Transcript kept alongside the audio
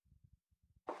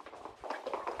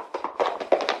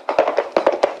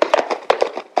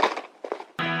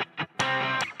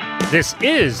This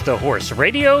is the Horse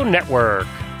Radio Network.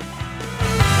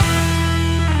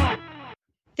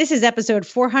 This is episode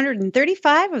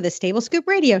 435 of the Stable Scoop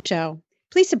Radio Show.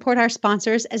 Please support our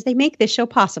sponsors as they make this show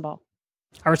possible.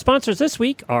 Our sponsors this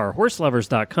week are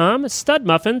HorseLovers.com, Stud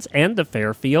Muffins, and the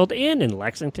Fairfield Inn in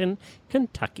Lexington,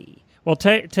 Kentucky. Well,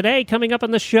 today, coming up on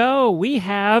the show, we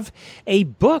have a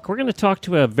book. We're going to talk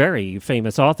to a very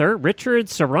famous author, Richard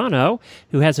Serrano,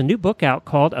 who has a new book out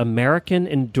called American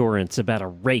Endurance, about a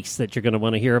race that you're going to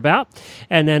want to hear about.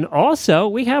 And then also,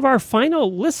 we have our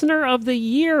final listener of the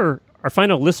year, our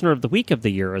final listener of the week of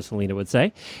the year, as Helena would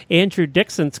say. Andrew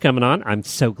Dixon's coming on. I'm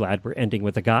so glad we're ending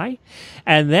with a guy.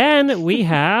 And then we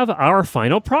have our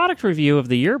final product review of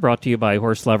the year, brought to you by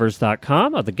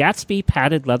HorseLovers.com, of the Gatsby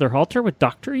Padded Leather Halter with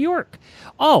Dr. York.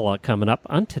 All coming up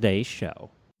on today's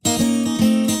show.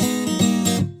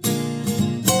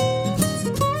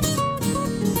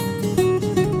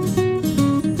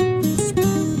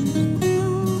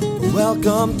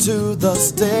 Welcome to the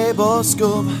Stable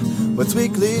Scoop, with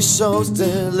weekly shows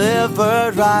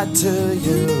delivered right to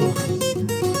you.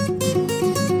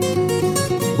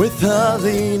 With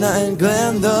Helena and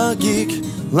Glenn the Geek,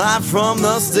 live from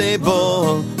the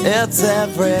stable, it's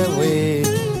every week.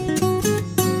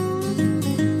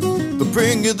 They'll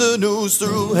bring you the news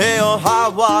through hail or high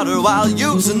water, while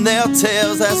using their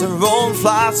tails as their own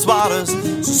fly swatters.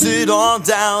 So sit on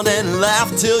down and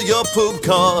laugh till you poop,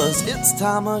 cause it's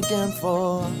time again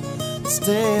for the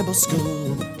Stable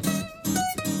Scoop.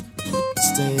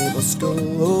 Stable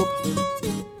Scoop.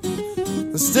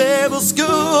 The Stable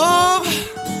Scoop.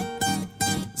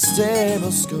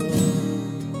 Stable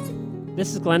Scoop.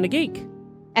 This is Glenn the Geek.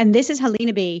 And this is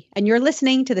Helena B. And you're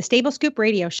listening to the Stable Scoop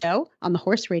Radio Show on the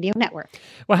Horse Radio Network.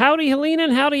 Well, howdy, Helena,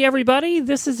 and howdy, everybody.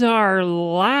 This is our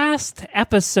last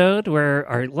episode, of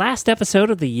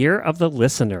the Year of the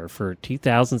Listener for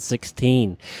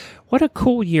 2016. What a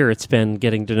cool year it's been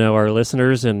getting to know our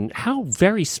listeners and how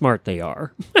very smart they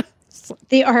are.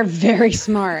 They are very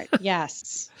smart,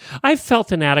 yes. I've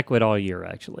felt inadequate all year,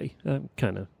 actually. I'm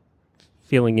kind of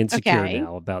feeling insecure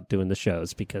now about doing the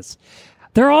shows because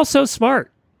they're all so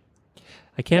smart.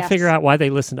 I can't figure out why they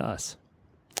listen to us.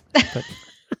 But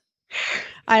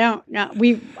I don't know.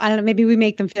 I don't know. Maybe we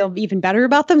make them feel even better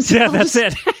about themselves. yeah, that's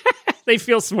it. They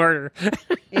feel smarter.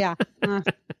 Yeah.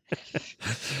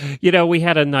 You know, we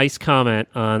had a nice comment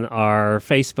on our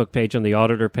Facebook page, on the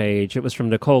Auditor page. It was from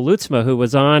Nicole Lutzma, who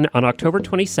was on October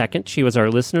 22nd. She was our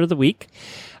listener of the week,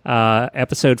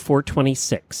 episode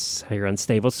 426 here on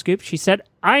Stable Scoop. She said,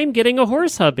 I'm getting a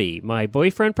horse hubby. My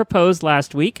boyfriend proposed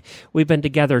last week. We've been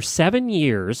together 7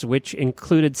 years, which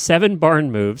included 7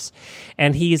 barn moves,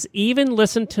 and he's even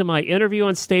listened to my interview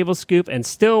on Stable Scoop and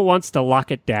still wants to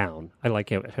lock it down. I like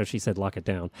how she said lock it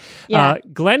down. Yeah.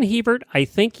 Glenn Hebert, I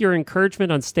think your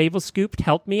encouragement on Stable Scoop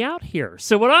helped me out here.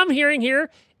 So what I'm hearing here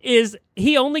is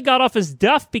he only got off his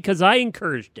duff because I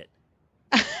encouraged it.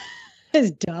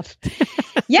 His duff.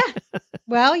 Yeah.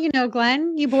 Well, you know,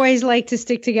 Glenn, you boys like to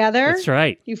stick together. That's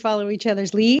right. You follow each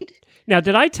other's lead. Now,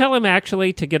 did I tell him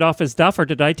actually to get off his duff, or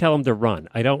did I tell him to run?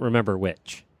 I don't remember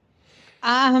which.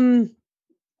 I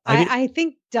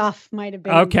think duff might have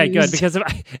been okay, used. good, because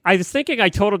I was thinking I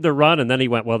told him to run, and then he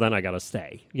went, well, then I got to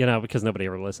stay, because nobody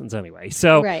ever listens anyway.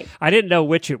 So right. I didn't know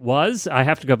which it was. I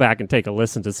have to go back and take a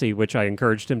listen to see which I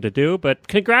encouraged him to do. But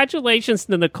congratulations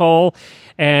to Nicole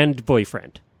and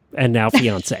boyfriend, and now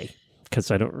fiance. Because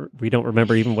we don't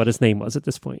remember even what his name was at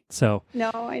this point. So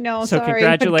no, I know. So sorry,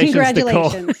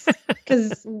 congratulations,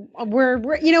 because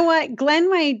we're you know what, Glenn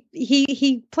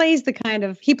he plays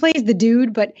the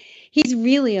dude, but he's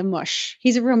really a mush.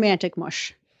 He's a romantic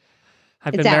mush.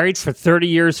 I've been married for 30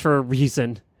 years for a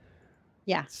reason.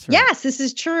 Yeah. Right. Yes, this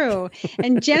is true.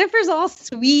 And Jennifer's all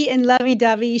sweet and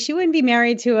lovey-dovey. She wouldn't be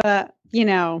married to a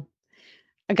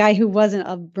guy who wasn't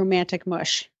a romantic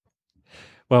mush.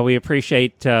 Well, we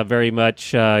appreciate very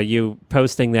much you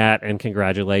posting that, and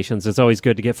congratulations. It's always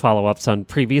good to get follow-ups on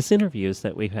previous interviews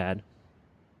that we've had.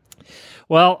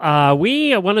 Well,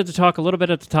 we wanted to talk a little bit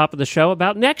at the top of the show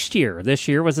about next year. This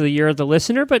year was the year of the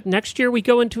listener, but next year we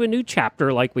go into a new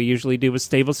chapter like we usually do with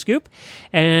Stable Scoop,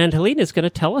 and Helena's going to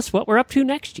tell us what we're up to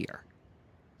next year.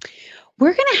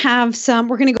 We're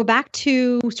going to go back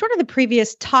to sort of the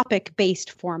previous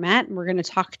topic-based format, and we're going to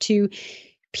talk to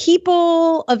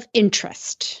people of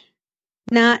interest,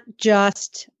 not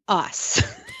just us.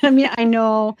 I mean, I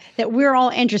know that we're all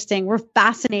interesting. We're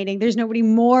fascinating. There's nobody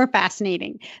more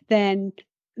fascinating than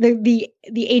the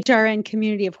HRN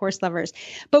community of horse lovers.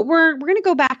 But we're going to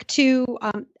go back to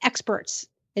experts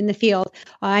in the field.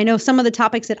 I know some of the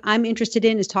topics that I'm interested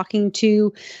in is talking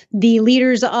to the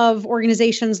leaders of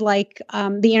organizations like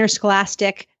the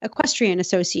Interscholastic Equestrian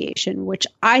Association, which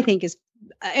I think is,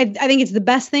 I think it's the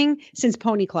best thing since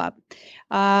Pony Club.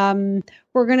 We're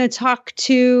going to talk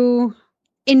to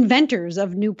inventors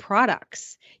of new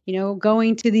products,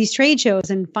 going to these trade shows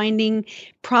and finding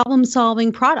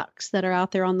problem-solving products that are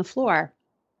out there on the floor.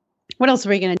 What else are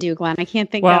we going to do, Glenn? I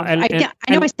can't think of. I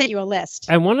know I sent you a list.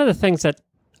 And one of the things that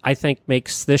I think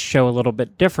makes this show a little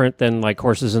bit different than like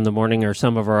Horses in the Morning or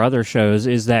some of our other shows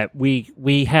is that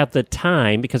we have the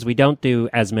time, because we don't do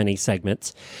as many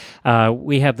segments,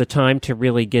 we have the time to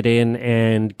really get in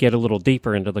and get a little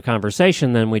deeper into the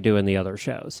conversation than we do in the other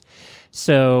shows.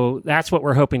 So that's what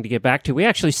we're hoping to get back to. We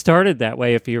actually started that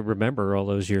way, if you remember, all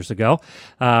those years ago.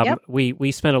 Yep.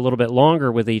 We spent a little bit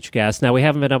longer with each guest. Now, we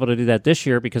haven't been able to do that this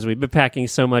year because we've been packing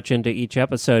so much into each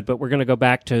episode, but we're going to go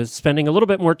back to spending a little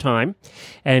bit more time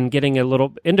and getting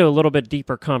into a little bit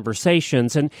deeper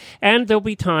conversations. And there'll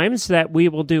be times that we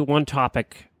will do one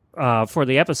topic for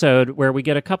the episode where we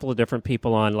get a couple of different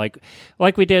people on, like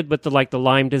we did with the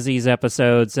Lyme disease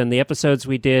episodes and the episodes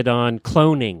we did on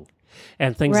cloning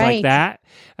and things like that,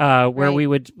 where we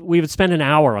would spend an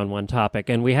hour on one topic,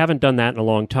 and we haven't done that in a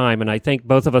long time. And I think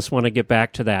both of us want to get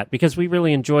back to that because we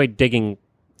really enjoyed digging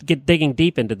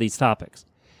deep into these topics.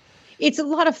 It's a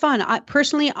lot of fun.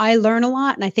 Personally, I learn a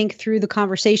lot, and I think through the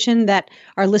conversation that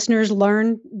our listeners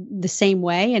learn the same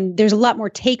way. And there's a lot more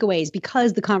takeaways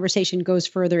because the conversation goes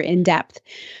further in depth.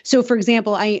 So, for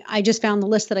example, I just found the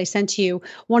list that I sent to you.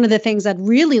 One of the things I'd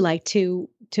really like to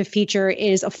feature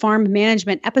is a farm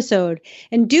management episode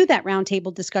and do that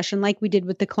roundtable discussion like we did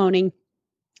with the cloning.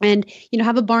 And,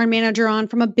 have a barn manager on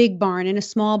from a big barn and a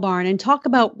small barn and talk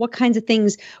about what kinds of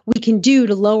things we can do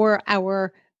to lower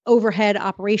our overhead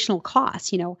operational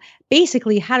costs,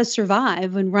 basically how to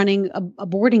survive when running a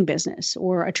boarding business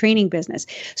or a training business.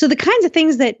 So the kinds of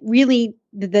things that really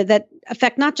that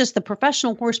affect not just the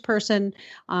professional horse person,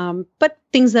 but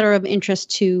things that are of interest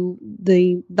to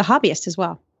the hobbyist as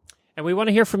well. And we want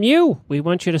to hear from you. We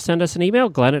want you to send us an email,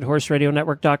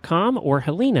 Glenn@horseradionetwork.com or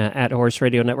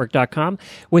Helena@horseradionetwork.com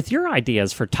with your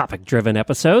ideas for topic-driven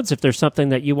episodes. If there's something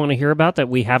that you want to hear about that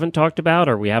we haven't talked about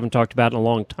or we haven't talked about in a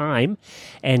long time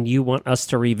and you want us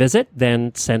to revisit,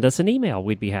 then send us an email.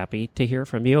 We'd be happy to hear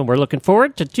from you. And we're looking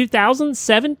forward to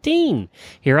 2017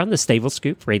 here on the Stable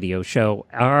Scoop Radio Show.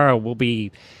 We'll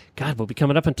be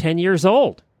coming up on 10 years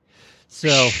old.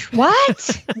 So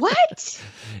What?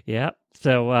 Yeah.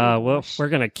 So we're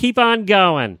going to keep on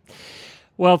going.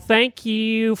 Well, thank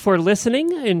you for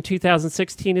listening in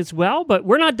 2016 as well, but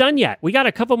we're not done yet. We got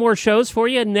a couple more shows for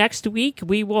you. Next week,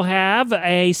 we will have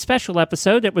a special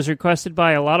episode that was requested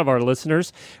by a lot of our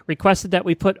listeners, requested that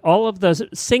we put all of the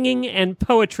singing and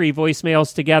poetry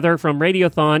voicemails together from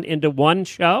Radiothon into one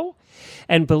show.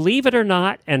 And believe it or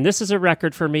not, and this is a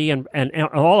record for me and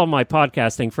all of my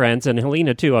podcasting friends, and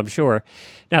Helena too, I'm sure,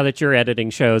 now that you're editing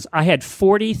shows, I had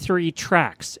 43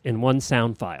 tracks in one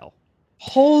sound file.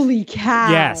 Holy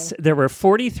cow. Yes, there were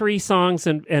 43 songs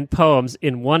and poems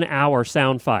in 1 hour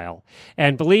sound file.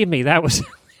 And believe me, that was...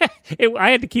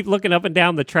 I had to keep looking up and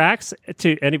down the tracks.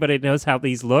 To anybody that knows how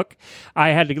these look, I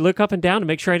had to look up and down to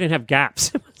make sure I didn't have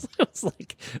gaps. It was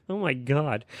like, oh my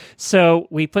God. So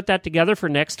we put that together for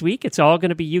next week. It's all going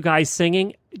to be you guys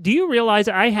singing. Do you realize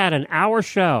I had an hour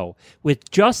show with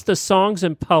just the songs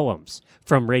and poems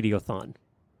from Radiothon? It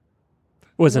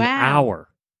was an hour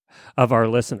of our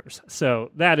listeners.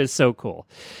 So that is so cool.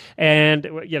 And,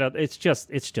 it's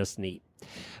just neat.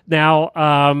 Now,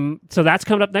 so that's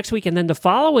coming up next week. And then the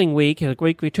following week, the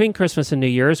week between Christmas and New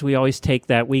Year's, we always take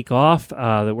that week off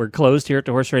that we're closed here at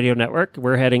the Horse Radio Network.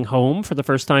 We're heading home for the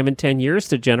first time in 10 years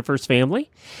to Jennifer's family.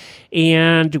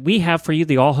 And we have for you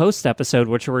the All Hosts episode,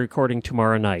 which we're recording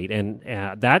tomorrow night. And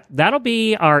that'll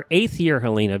be our 8th year,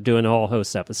 Helena, of doing an All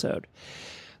Hosts episode.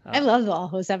 I love the All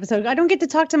Hosts episode. I don't get to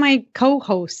talk to my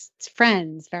co-hosts,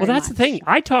 friends very much. Well, that's the thing.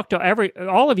 I talk to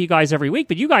all of you guys every week,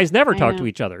 but you guys never talk to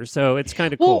each other, so it's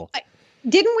kind of cool.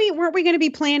 Weren't we going to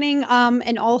be planning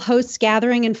an All Hosts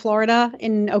gathering in Florida,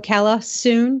 in Ocala,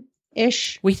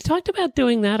 soon-ish? We talked about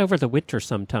doing that over the winter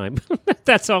sometime.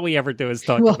 That's all we ever do is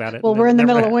talk about it. Well, we're in the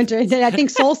middle of winter. I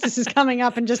think solstice is coming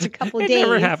up in just a couple of days. It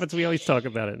never happens. We always talk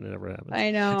about it and it never happens.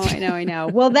 I know.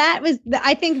 Well,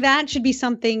 I think that should be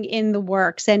something in the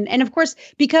works. And of course,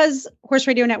 because Horse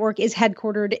Radio Network is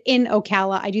headquartered in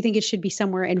Ocala, I do think it should be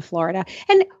somewhere in Florida.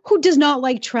 And who does not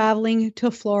like traveling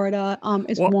to Florida?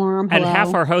 It's warm. And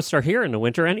half our hosts are here in the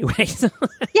winter anyway. So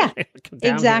yeah,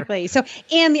 exactly. Here. So,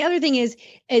 and the other thing is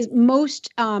most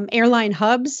airline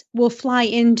hubs will fly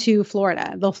into Florida.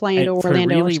 They'll fly into Orlando for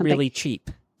really, or something. really cheap.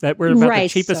 That we're about the Right,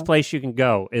 cheapest so- place you can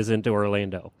go is into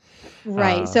Orlando.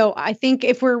 Right. So I think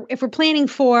if we're planning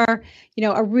for,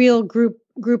 a real group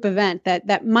event,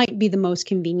 that might be the most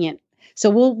convenient. So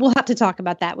we'll have to talk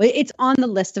about that. It's on the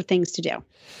list of things to do.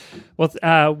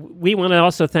 Well, we want to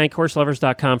also thank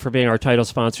HorseLovers.com for being our title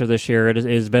sponsor this year. It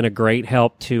has been a great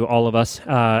help to all of us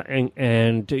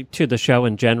and to the show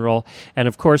in general. And,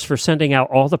 of course, for sending out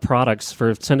all the products,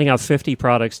 for sending out 50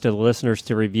 products to the listeners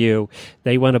to review.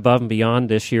 They went above and beyond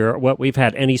this year, what we've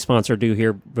had any sponsor do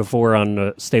here before on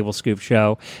the Stable Scoop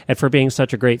show, and for being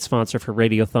such a great sponsor for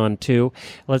Radiothon, too.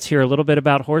 Let's hear a little bit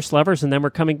about Horse Lovers, and then we're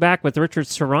coming back with Richard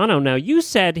Serrano. Now, you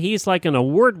said he's like an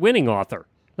award-winning author.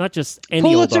 Not just any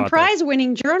Pulitzer old author.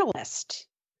 Prize-winning journalist.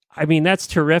 I mean, that's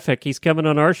terrific. He's coming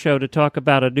on our show to talk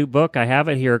about a new book. I have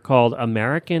it here called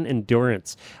American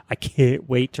Endurance. I can't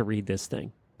wait to read this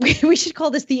thing. We should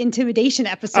call this the intimidation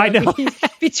episode. I know.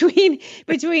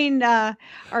 between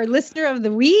our listener of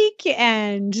the week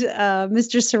and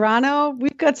Mr. Serrano,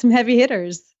 we've got some heavy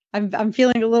hitters. I'm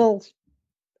feeling a little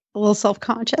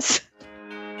self-conscious.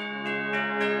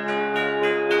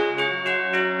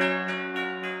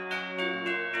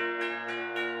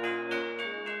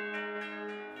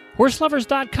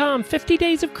 HorseLovers.com 50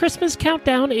 Days of Christmas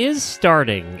Countdown is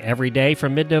starting. Every day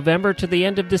from mid-November to the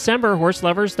end of December,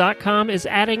 HorseLovers.com is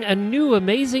adding a new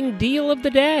amazing deal of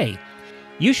the day.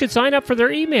 You should sign up for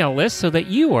their email list so that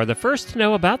you are the first to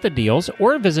know about the deals,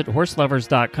 or visit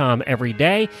HorseLovers.com every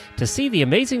day to see the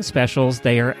amazing specials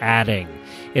they are adding.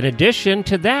 In addition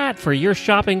to that, for your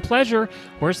shopping pleasure,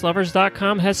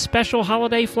 HorseLovers.com has special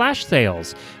holiday flash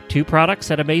sales. 2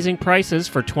 products at amazing prices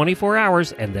for 24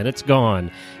 hours, and then it's gone.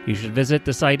 You should visit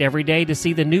the site every day to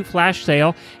see the new flash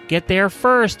sale. Get there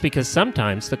first, because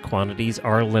sometimes the quantities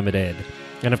are limited.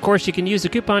 And of course, you can use the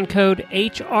coupon code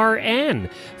HRN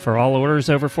for all orders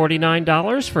over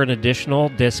 $49 for an additional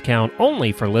discount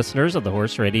only for listeners of the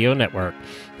Horse Radio Network.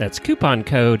 That's coupon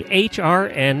code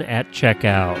HRN at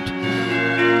checkout.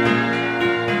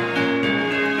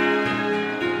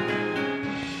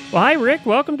 Well, hi, Rick.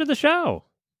 Welcome to the show.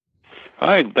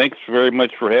 Hi. Thanks very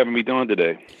much for having me on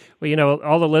today. Well,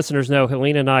 all the listeners know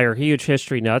Helene and I are huge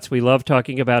history nuts. We love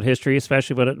talking about history,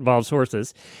 especially when it involves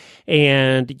horses.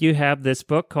 And you have this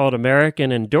book called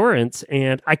American Endurance,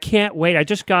 and I can't wait. I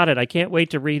just got it. I can't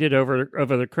wait to read it over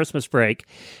the Christmas break.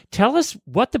 Tell us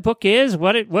what the book is,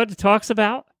 what it talks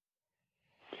about.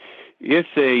 It's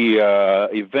a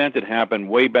event that happened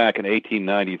way back in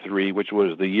 1893, which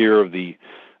was the year of the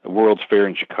World's Fair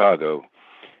in Chicago.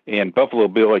 And Buffalo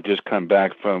Bill had just come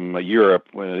back from Europe,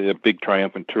 a big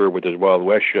triumphant tour with his Wild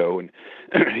West show, and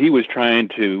he was trying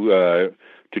to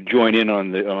join in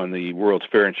on the World's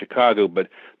Fair in Chicago. But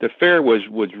the fair was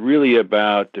really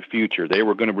about the future. They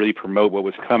were going to really promote what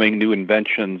was coming, new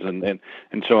inventions and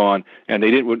so on. And they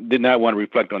did not want to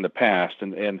reflect on the past.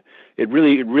 And it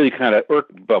really kind of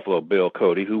irked Buffalo Bill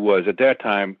Cody, who was at that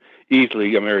time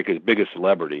easily America's biggest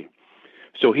celebrity.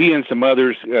 So he and some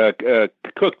others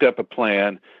cooked up a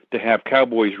plan to have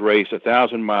cowboys race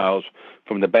 1,000 miles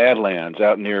from the Badlands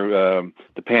out near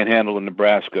the Panhandle in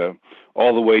Nebraska,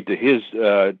 all the way to his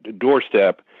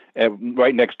doorstep,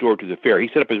 right next door to the fair. He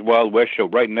set up his Wild West show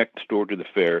right next door to the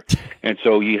fair. And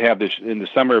so you have this, in the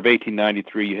summer of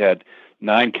 1893, you had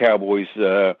 9 cowboys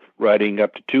riding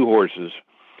up to 2 horses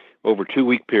over a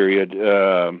 2-week period,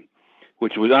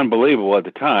 which was unbelievable at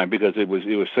the time because it was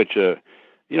such a,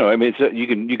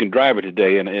 you can drive it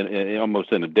today in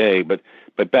almost in a day, but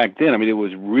back then, it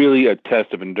was really a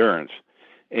test of endurance.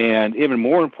 And even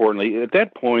more importantly, at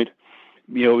that point,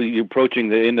 you're approaching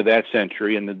the end of that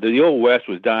century, and the Old West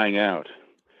was dying out.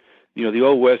 The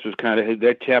Old West was kind of,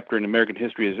 that chapter in American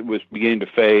history was beginning to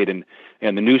fade, and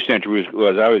the new century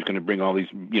was always going to bring all these,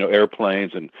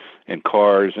 airplanes and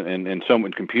cars and some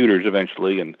computers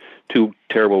eventually, and 2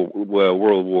 terrible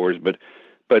world wars, But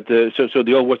so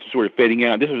the Old West is sort of fading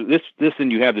out. This,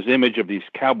 and you have this image of these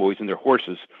cowboys and their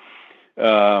horses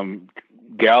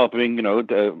galloping,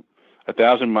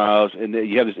 1,000 miles, and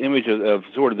you have this image of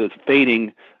sort of the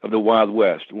fading of the Wild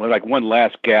West, like one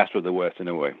last gasp of the West in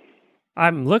a way.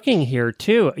 I'm looking here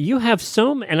too. You have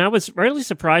and I was really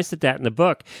surprised at that in the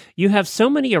book. You have so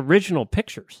many original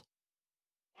pictures.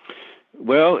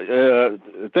 Well,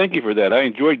 thank you for that. I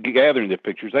enjoyed gathering the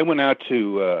pictures. I went out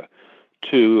to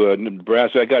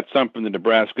Nebraska. I got some from the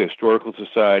Nebraska Historical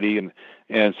Society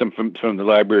and some from the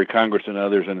Library of Congress and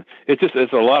others. And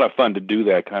it's a lot of fun to do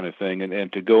that kind of thing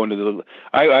and to go into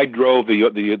I drove the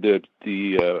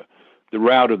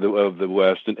route of the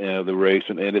West and the race,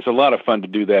 and it's a lot of fun to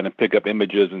do that and pick up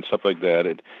images and stuff like that.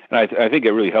 And I think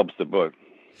it really helps the book.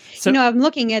 So, I'm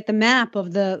looking at the map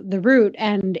of the route,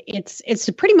 and it's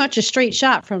pretty much a straight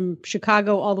shot from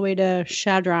Chicago all the way to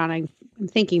Chadron. I'm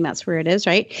thinking that's where it is,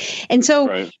 right? And so,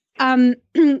 Right.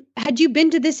 had you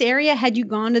been to this area? Had you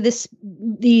gone to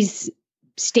these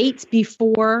states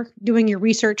before doing your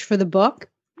research for the book?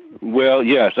 Well,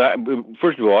 yes.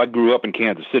 First of all, I grew up in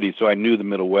Kansas City, so I knew the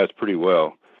Middle West pretty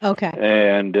well. Okay.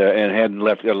 And hadn't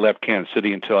left Kansas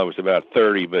City until I was about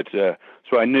 30. But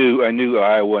so I knew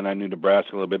Iowa and I knew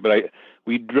Nebraska a little bit. But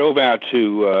we drove out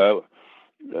to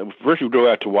first we drove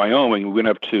out to Wyoming. We went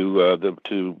up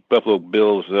to Buffalo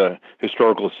Bill's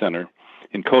historical center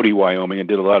in Cody, Wyoming, and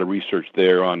did a lot of research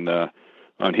there on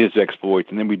his exploits.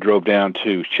 And then we drove down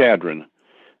to Chadron,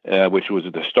 which was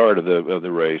at the start of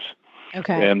the race.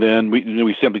 Okay. And then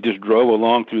we simply just drove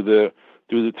along through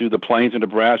the plains of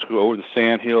Nebraska, over the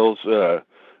sand hills,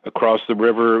 across the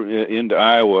river into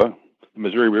Iowa, the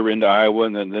Missouri River into Iowa,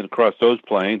 and then across those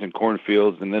plains and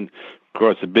cornfields, and then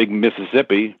across the big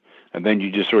Mississippi, and then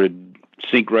you just sort of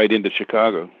sink right into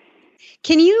Chicago.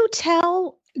 Can you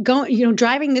tell,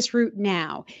 driving this route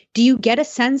now, do you get a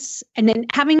sense, and then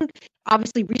having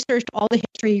obviously researched all the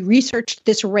history, researched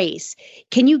this race,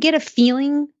 can you get a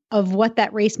feeling of what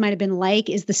that race might have been like?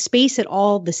 Is the space at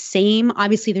all the same?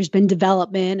 Obviously, there's been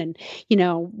development and,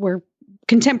 where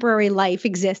contemporary life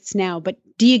exists now, but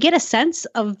do you get a sense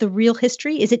of the real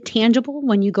history? Is it tangible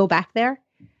when you go back there?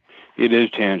 It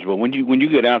is tangible. When you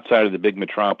get outside of the big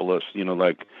metropolis,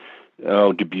 like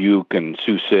Dubuque and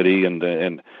Sioux City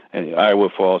and Iowa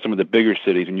Falls, some of the bigger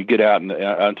cities, and you get out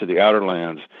onto the outer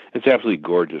lands, it's absolutely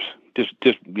gorgeous.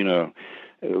 Just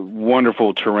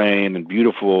wonderful terrain and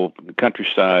beautiful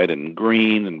countryside and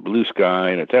green and blue sky,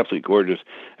 and it's absolutely gorgeous.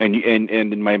 And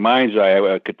in my mind's eye,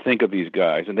 I could think of these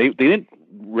guys, and they didn't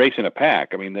race in a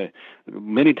pack. I mean,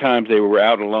 many times they were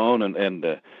out alone and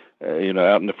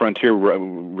out in the frontier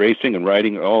racing and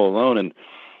riding all alone. And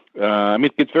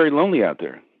it gets very lonely out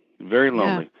there, very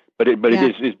lonely. Yeah. But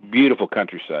it is beautiful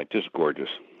countryside, just gorgeous.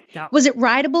 Yeah. Was it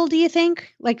rideable, do you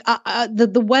think? Like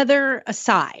the weather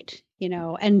aside,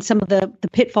 and some of the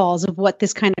pitfalls of what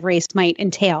this kind of race might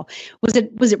entail. Was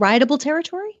it rideable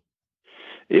territory?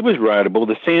 It was rideable.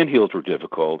 The sandhills were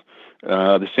difficult.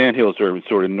 The sandhills are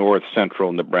sort of north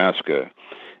central Nebraska,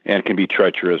 and can be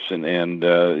treacherous. And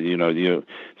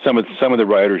some of the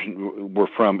riders were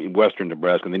from western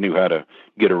Nebraska, and they knew how to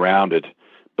get around it.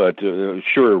 But a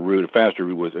faster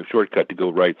route was a shortcut to go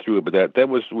right through it. But that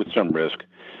was with some risk.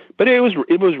 But it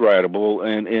was rideable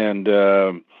and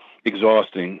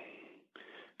exhausting.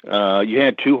 You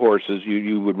had two horses.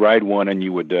 You would ride one, and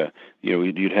you would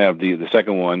you'd have the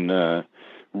second one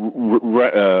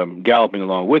galloping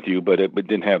along with you, but it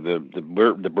didn't have the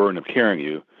burden of carrying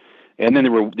you. And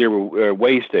then there were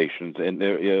way stations,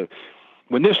 and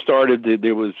when this started,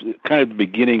 there was kind of the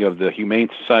beginning of the Humane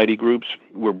Society groups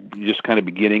were just kind of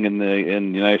beginning in the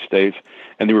United States,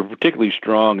 and they were particularly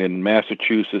strong in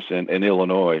Massachusetts and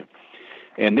Illinois,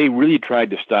 and they really tried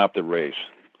to stop the race.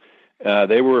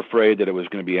 They were afraid that it was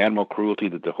going to be animal cruelty,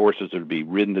 that the horses would be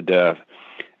ridden to death,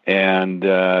 and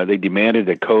they demanded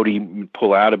that Cody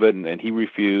pull out of it, and he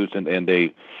refused, and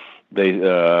they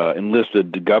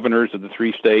enlisted the governors of the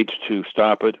three states to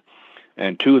stop it,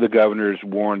 and two of the governors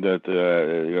warned that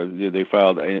they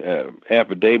filed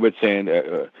affidavits saying,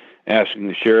 asking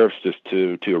the sheriffs just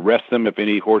to arrest them if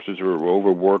any horses were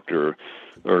overworked or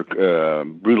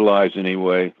brutalized in any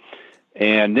way.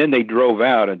 And then they drove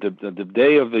out, and the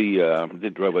day of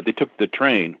they took the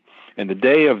train, and the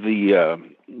day of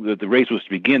the race was to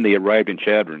begin, they arrived in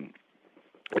Chadron,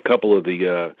 a couple of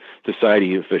the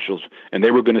society officials, and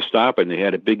they were going to stop it. And they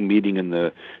had a big meeting in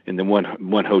the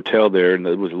one hotel there, and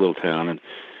it was a little town, and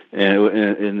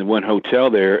in the one hotel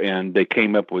there, and they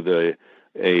came up with a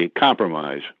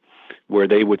compromise where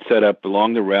they would set up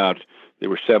along the route. There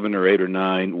were 7 or 8 or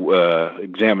 9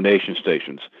 examination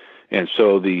stations. And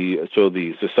so the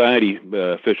society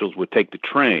officials would take the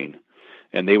train,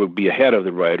 and they would be ahead of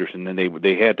the riders, and then the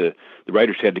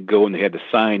riders had to go and they had to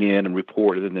sign in and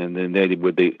report it, and then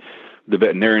the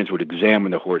veterinarians would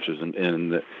examine the horses,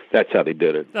 and that's how they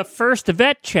did it. The first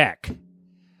vet check,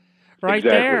 right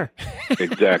there.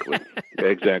 Exactly.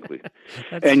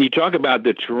 And you talk about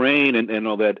the terrain and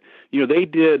all that. They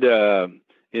did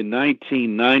in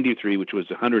 1993, which was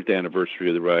the 100th anniversary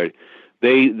of the ride.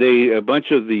 They a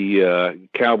bunch of the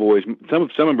cowboys. Some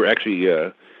of them were actually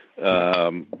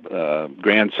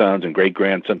grandsons and great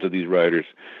grandsons of these riders.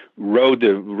 Rode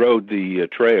the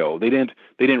trail. They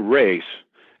didn't race,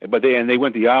 but they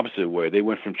went the opposite way. They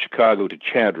went from Chicago to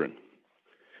Chadron,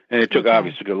 and it took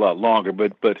obviously a lot longer.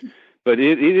 But But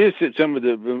it is some of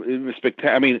the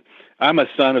spectacular. I mean, I'm a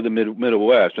son of the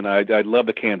Midwest, and I love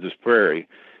the Kansas prairie,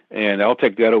 and I'll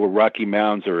take that over Rocky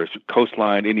Mountains or a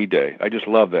coastline any day. I just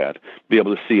love that, be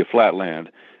able to see a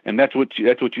flatland, and that's what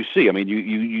you see. I mean,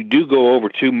 you do go over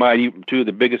two of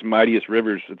the biggest, mightiest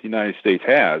rivers that the United States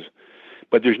has,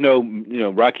 but there's no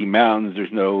Rocky Mountains,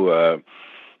 there's no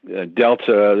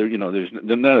Delta, there's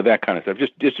none of that kind of stuff.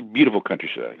 Just a beautiful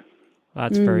countryside.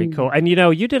 That's very cool. And,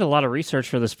 you did a lot of research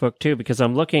for this book, too, because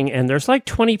I'm looking, and there's like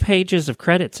 20 pages of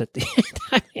credits at the end.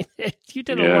 I mean, you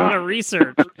did a lot of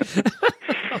research.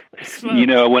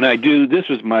 When I do, this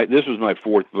was my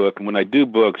fourth book, and when I do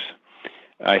books,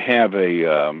 I have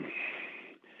I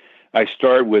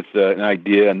start with an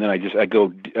idea, and then I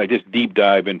just deep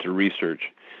dive into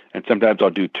research. And sometimes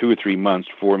I'll do 2 or 3 months,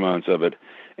 4 months of it,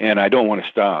 and I don't want to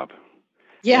stop.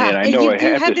 Yeah, and I know you I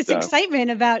do have this stop.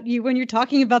 excitement about you when you're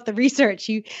talking about the research.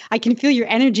 I can feel your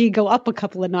energy go up a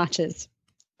couple of notches.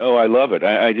 Oh, I love it.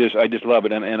 I just love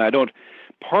it, and I don't.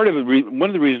 Part of it, one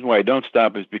of the reasons why I don't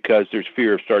stop is because there's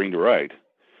fear of starting to write,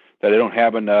 that I don't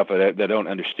have enough, that I don't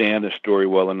understand the story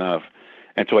well enough,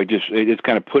 and so it's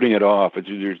kind of putting it off.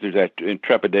 There's that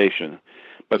trepidation,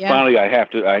 but finally I have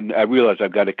to. I realize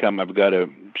I've got to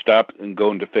stop and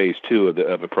go into phase 2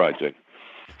 of a project.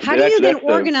 How do you then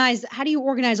organize? How do you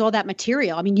organize all that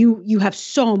material? I mean, you have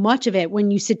so much of it.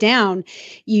 When you sit down,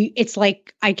 it's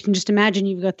like I can just imagine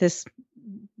you've got this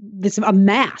a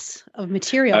mass of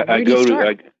material. I go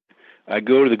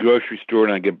to the grocery store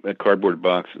and I get cardboard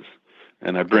boxes,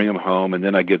 and I bring them home, and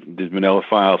then I get these manila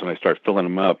files and I start filling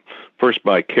them up. First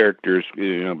by characters,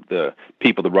 the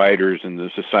people, the writers, and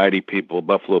the society people,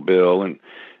 Buffalo Bill, and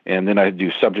then I do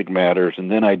subject matters,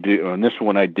 and then I do on this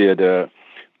one I did.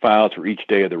 Files for each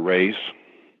day of the race,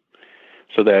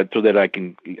 so that I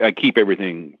keep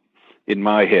everything in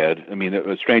my head. I mean,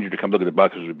 a stranger to come look at the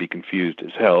boxes would be confused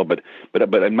as hell, but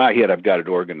in my head I've got it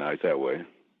organized that way.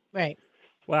 Right.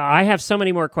 Well, I have so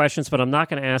many more questions, but I'm not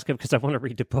going to ask them because I want to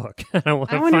read the book. I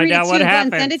want to find read out what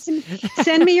happens.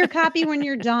 Send me your copy when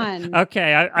you're done.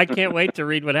 Okay, I can't wait to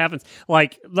read what happens.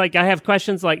 Like I have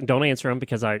questions like, don't answer them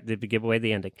because I did give away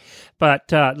the ending. But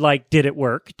did it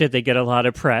work? Did they get a lot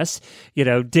of press?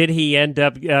 Did he end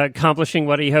up accomplishing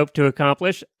what he hoped to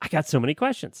accomplish? I got so many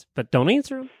questions, but don't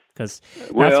answer them because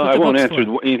I won't answer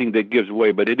anything that gives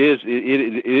away. But it is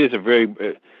a very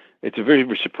it's a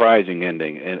very surprising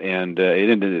ending, and it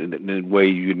ended in a way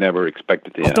you never expect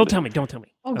it to end. Don't tell me.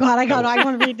 Oh, God, I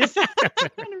want to read this.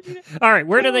 All right,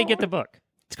 where do they get the book?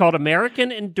 It's called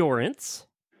American Endurance.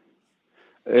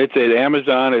 It's at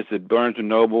Amazon, it's at Barnes &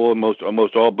 Noble, and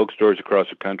almost all bookstores across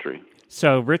the country.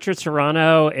 So Richard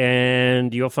Serrano,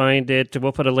 and you'll find it.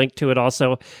 We'll put a link to it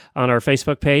also on our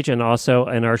Facebook page and also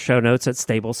in our show notes at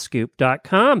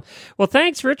stablescoop.com. Well,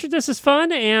 thanks, Richard. This is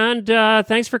fun, and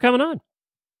thanks for coming on.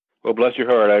 Well, bless your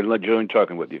heart. I enjoyed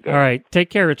talking with you guys. All right. Take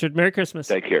care, Richard. Merry Christmas.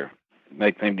 Take care.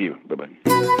 Same to you. Bye-bye.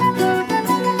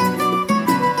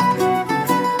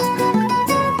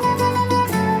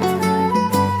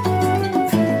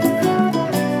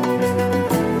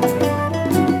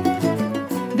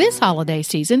 This holiday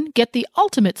season, get the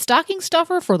ultimate stocking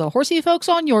stuffer for the horsey folks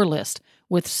on your list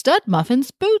with Stud Muffins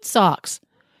boot socks.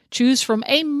 Choose from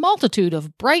a multitude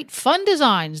of bright, fun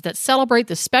designs that celebrate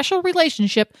the special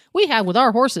relationship we have with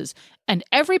our horses, and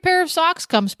every pair of socks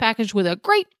comes packaged with a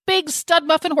great big Stud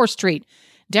Muffin horse treat,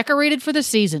 decorated for the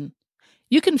season.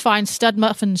 You can find Stud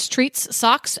Muffins treats,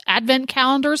 socks, advent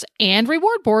calendars, and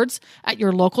reward boards at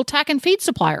your local tack and feed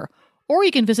supplier, or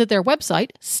you can visit their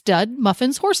website,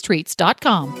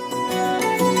 studmuffinshorsetreats.com.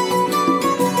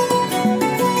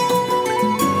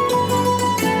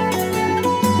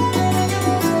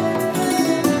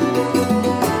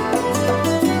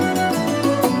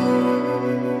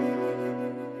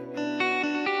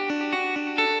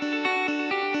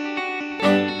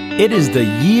 It is the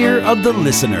year of the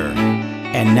listener.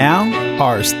 And now,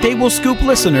 our Stable Scoop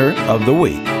listener of the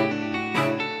week.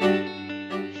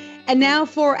 And now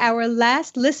for our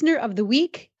last listener of the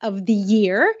week of the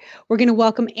year, we're going to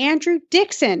welcome Andrew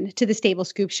Dixon to the Stable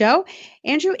Scoop Show.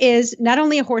 Andrew is not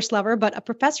only a horse lover, but a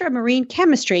professor of marine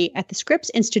chemistry at the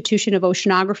Scripps Institution of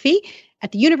Oceanography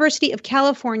at the University of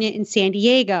California in San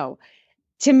Diego.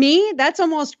 To me, that's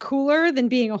almost cooler than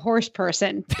being a horse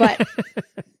person, but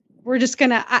we're just going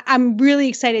to, I'm really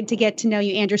excited to get to know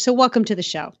you, Andrew. So welcome to the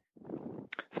show.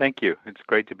 Thank you. It's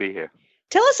great to be here.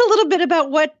 Tell us a little bit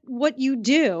about what you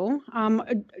do.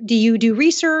 Do you do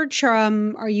research?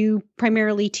 Are you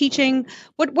primarily teaching?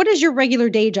 What does your regular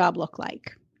day job look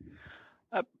like?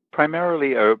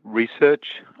 Primarily research.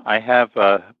 I have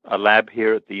a lab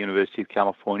here at the University of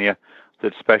California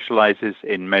that specializes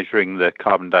in measuring the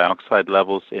carbon dioxide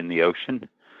levels in the ocean.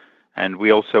 And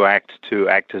we also act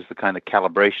as the kind of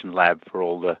calibration lab for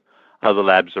all the other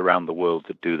labs around the world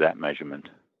that do that measurement.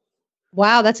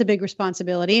 Wow, that's a big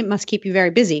responsibility. It must keep you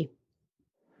very busy.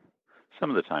 Some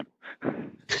of the time.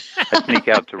 I sneak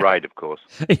out to ride, of course.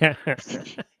 Yeah.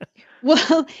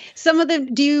 Well, some of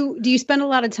them, do you spend a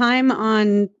lot of time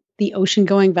on the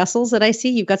ocean-going vessels that I see?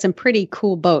 You've got some pretty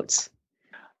cool boats.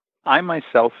 I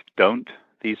myself don't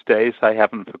these days. I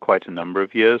haven't for quite a number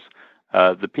of years.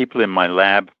 The people in my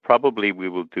lab, probably we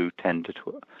will do 10 to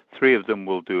 12. 3 of them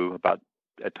will do about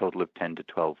a total of 10 to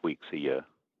 12 weeks a year.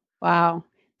 Wow.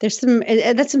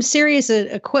 That's some serious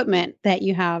equipment that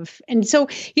you have. And so,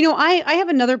 I have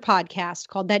another podcast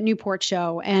called That Newport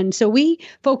Show. And so we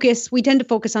tend to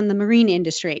focus on the marine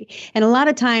industry. And a lot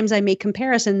of times I make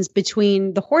comparisons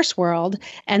between the horse world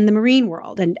and the marine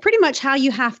world and pretty much how you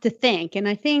have to think. And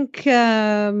I think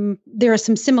there are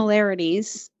some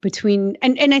similarities between,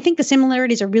 and I think the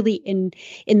similarities are really in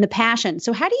the passion.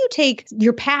 So how do you take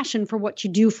your passion for what you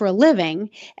do for a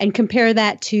living and compare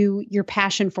that to your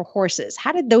passion for horses?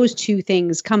 How did those two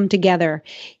things come together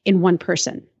in one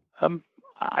person?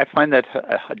 I find that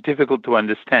difficult to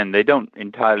understand. They don't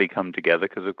entirely come together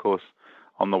because, of course,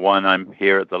 on the one I'm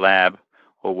here at the lab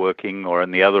or working, or on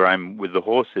the other I'm with the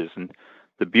horses. And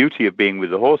the beauty of being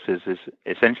with the horses is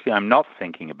essentially I'm not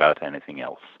thinking about anything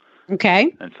else.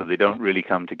 Okay. And so they don't really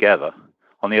come together.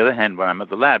 On the other hand, when I'm at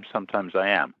the lab, sometimes I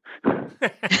am.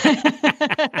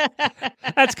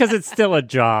 That's because it's still a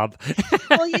job.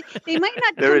 Well, they might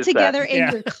not come together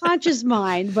in your conscious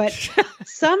mind, but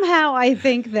somehow I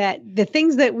think that the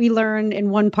things that we learn in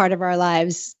one part of our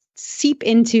lives seep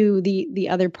into the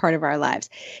other part of our lives.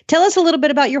 Tell us a little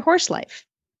bit about your horse life.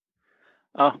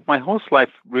 My horse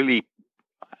life really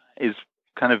is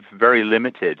kind of very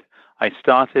limited. I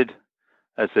started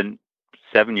as a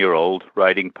 7-year-old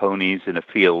riding ponies in a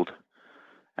field,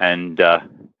 and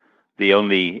the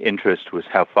only interest was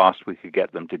how fast we could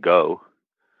get them to go.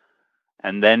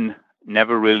 And then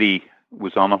never really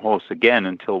was on a horse again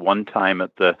until one time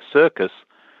at the circus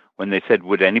when they said,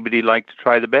 would anybody like to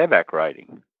try the bareback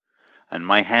riding? And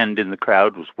my hand in the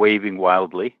crowd was waving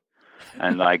wildly,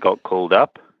 and I got called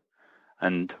up,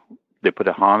 and they put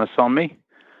a harness on me,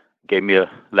 gave me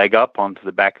a leg up onto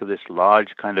the back of this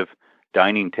large kind of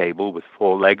dining table with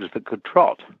 4 legs that could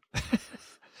trot.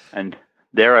 And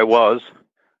there I was,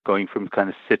 going from kind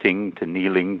of sitting to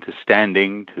kneeling to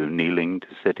standing to kneeling to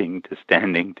sitting to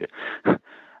standing to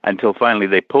until finally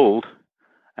they pulled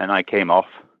and I came off,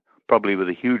 probably with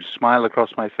a huge smile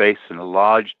across my face and a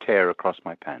large tear across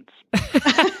my pants.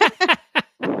 I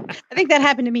think that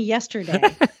happened to me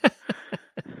yesterday.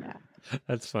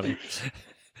 That's funny.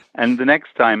 And the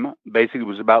next time, basically,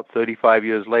 was about 35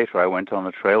 years later, I went on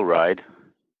a trail ride.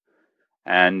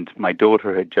 And my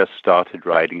daughter had just started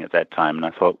riding at that time. And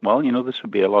I thought, well, this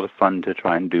would be a lot of fun to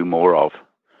try and do more of.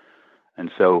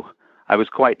 And so I was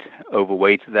quite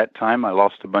overweight at that time. I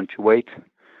lost a bunch of weight,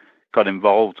 got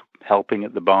involved helping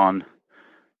at the barn,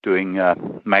 doing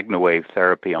MagnaWave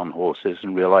therapy on horses,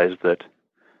 and realized that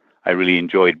I really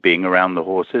enjoyed being around the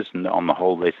horses. And on the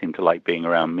whole, they seemed to like being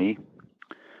around me.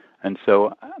 And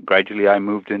so gradually I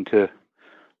moved into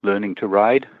learning to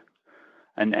ride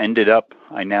and ended up,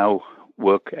 I now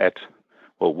work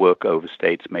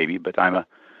overstates maybe, but I'm an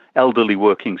elderly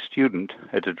working student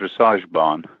at a dressage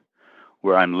barn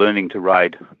where I'm learning to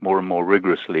ride more and more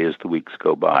rigorously as the weeks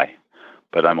go by.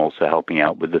 But I'm also helping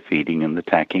out with the feeding and the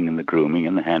tacking and the grooming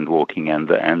and the hand walking and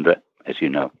the as you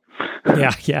know.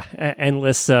 Yeah,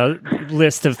 endless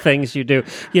list of things you do.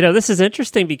 This is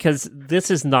interesting because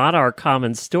this is not our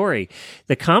common story.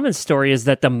 The common story is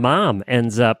that the mom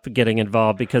ends up getting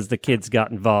involved because the kids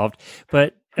got involved.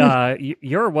 But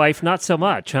your wife, not so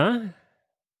much, huh?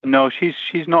 No,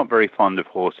 she's not very fond of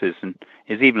horses and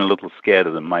is even a little scared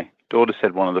of them. My daughter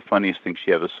said one of the funniest things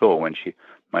she ever saw when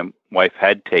my wife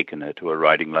had taken her to a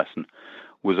riding lesson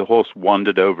was a horse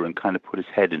wandered over and kind of put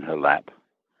his head in her lap,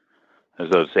 as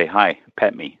though to say, hi,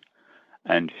 pet me.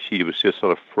 And she was just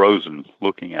sort of frozen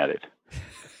looking at it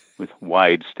with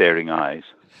wide staring eyes.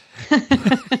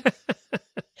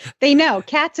 They know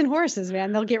cats and horses,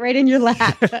 man. They'll get right in your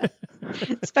lap,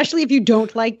 especially if you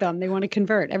don't like them. They want to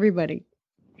convert everybody.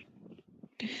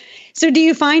 So do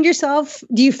you find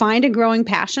a growing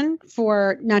passion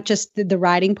for not just the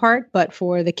riding part, but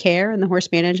for the care and the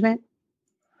horse management?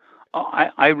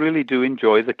 I really do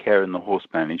enjoy the care and the horse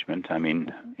management. I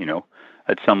mean,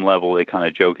 at some level, they kind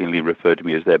of jokingly refer to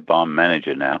me as their barn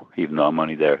manager now, even though I'm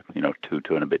only there, 2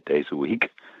 and a bit days a week.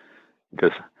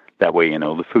 Because that way,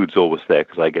 the food's always there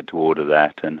because I get to order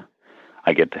that. And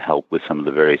I get to help with some of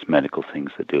the various medical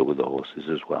things that deal with the horses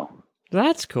as well.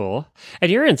 That's cool.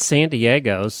 And you're in San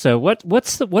Diego, so what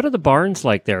are the barns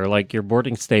like there? Like your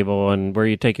boarding stable and where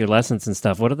you take your lessons and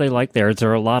stuff. What are they like there? Is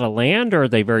there a lot of land, or are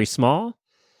they very small?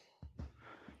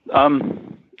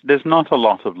 There's not a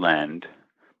lot of land.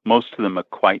 Most of them are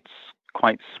quite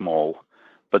small,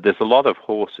 but there's a lot of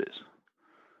horses.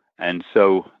 And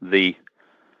so the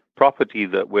property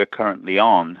that we're currently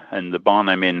on and the barn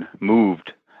I'm in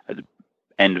moved at the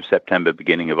end of September,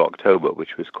 beginning of October,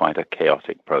 which was quite a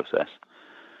chaotic process.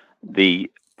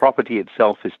 The property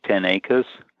itself is 10 acres,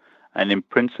 and in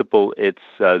principle, it's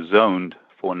zoned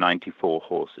for 94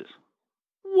 horses.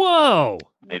 Whoa!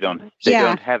 They don't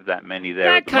have that many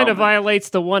there. That kind of violates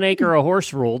the 1 acre a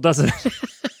horse rule, doesn't it?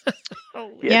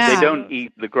 Yeah, they don't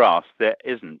eat the grass. There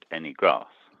isn't any grass.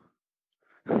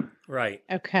 Right.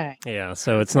 Okay. Yeah,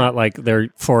 so it's not like they're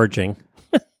foraging.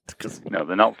 No,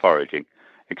 they're not foraging,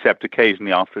 except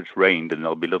occasionally after it's rained, and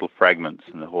there'll be little fragments,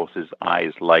 and the horse's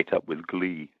eyes light up with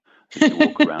glee as you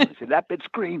walk around and say, "That bit's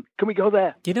green. Can we go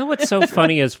there?" You know what's so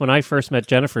funny is when I first met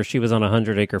Jennifer, she was on a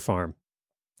 100-acre farm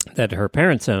that her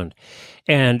parents owned.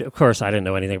 And of course, I didn't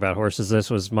know anything about horses. This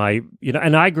was my,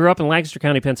 and I grew up in Lancaster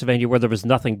County, Pennsylvania, where there was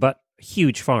nothing but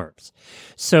huge farms.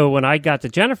 So when I got to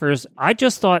Jennifer's, I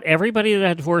just thought everybody that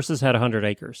had horses had 100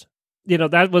 acres.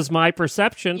 That was my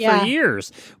perception for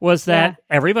years, was that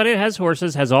everybody that has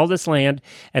horses has all this land,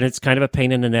 and it's kind of a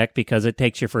pain in the neck because it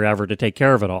takes you forever to take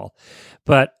care of it all.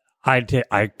 But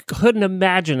I couldn't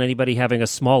imagine anybody having a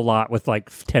small lot with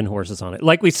like 10 horses on it,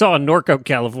 like we saw in Norco,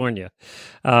 California.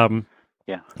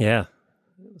 Yeah.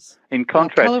 In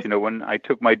contrast, when I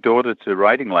took my daughter to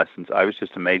riding lessons, I was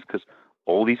just amazed because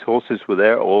all these horses were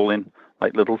there, all in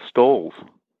like little stalls.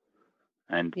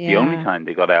 And the only time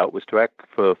they got out was to act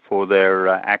for their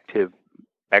active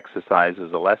exercise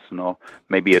as a lesson, or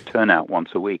maybe a turnout once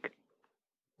a week.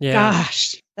 Yeah.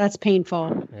 Gosh, that's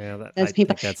painful. Yeah, that's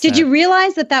painful. Did you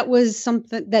realize that was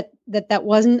something that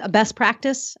wasn't a best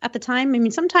practice at the time? I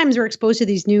mean, sometimes we're exposed to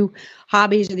these new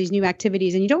hobbies or these new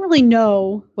activities, and you don't really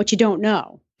know what you don't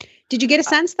know. Did you get a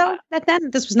sense, though, that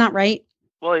this was not right?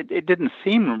 Well, it didn't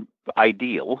seem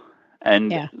ideal.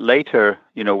 And later,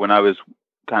 when I was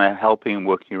kind of helping and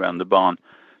working around the barn,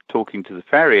 talking to the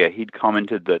farrier, he'd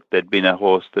commented that there'd been a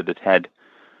horse that had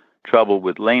trouble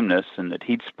with lameness, and that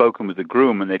he'd spoken with the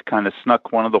groom, and they'd kind of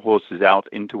snuck one of the horses out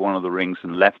into one of the rings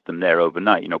and left them there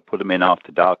overnight. Put them in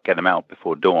after dark, get them out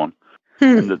before dawn,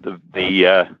 and that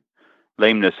the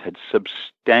lameness had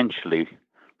substantially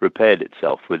repaired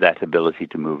itself with that ability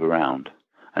to move around.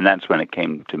 And that's when it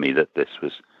came to me that this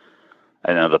was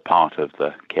another part of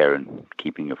the care and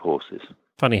keeping of horses.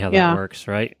 Funny how that works,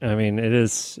 right? I mean, it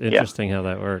is interesting how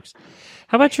that works.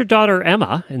 How about your daughter,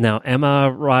 Emma? And now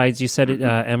Emma rides, you said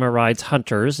Emma rides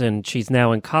hunters, and she's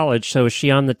now in college. So is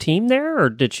she on the team there, or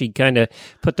did she kind of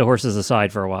put the horses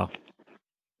aside for a while?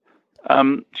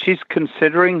 She's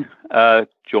considering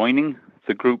joining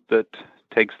the group that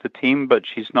takes the team, but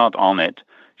she's not on it.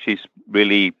 She's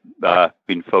really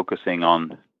been focusing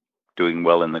on doing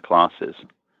well in the classes.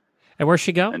 And where's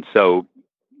she go? And so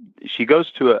she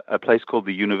goes to a place called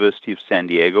the University of San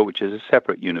Diego, which is a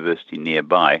separate university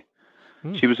nearby.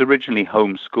 She was originally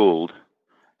homeschooled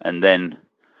and then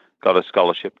got a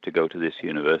scholarship to go to this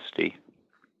university.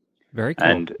 Very cool.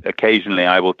 And occasionally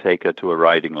I will take her to a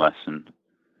riding lesson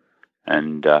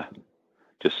and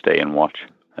just stay and watch,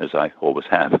 as I always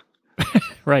have.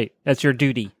 Right. That's your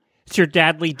duty. It's your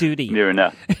dadly duty. Near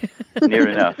enough. Near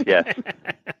enough, yes.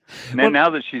 Now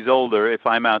that she's older, if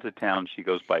I'm out of town, she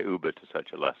goes by Uber to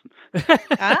such a lesson.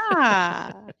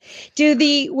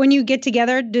 When you get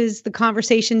together, does the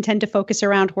conversation tend to focus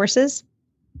around horses?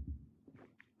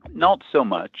 Not so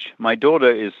much. My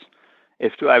daughter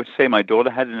I would say my daughter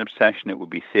had an obsession, it would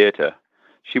be theater.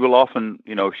 She will often,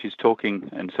 she's talking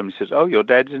and somebody says, "Oh, your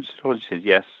dad's into horses?" She says,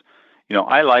 "Yes.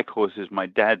 I like horses. My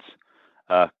dad's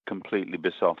completely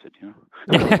besotted,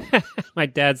 My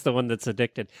dad's the one that's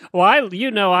addicted. Well, I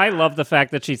love the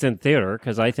fact that she's in theater,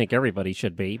 because I think everybody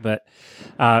should be. But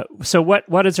so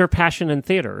what is her passion in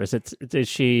theater? Does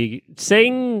she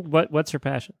sing? What's her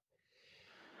passion?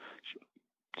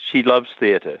 She loves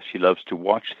theater. She loves to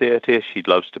watch theater. She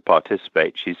loves to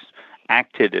participate. She's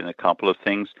acted in a couple of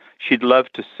things. She'd love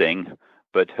to sing,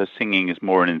 but her singing is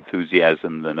more an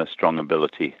enthusiasm than a strong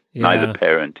ability. Yeah. Neither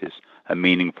parent is a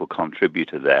meaningful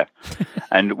contributor there.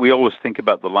 And we always think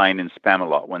about the line in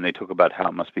Spamalot when they talk about how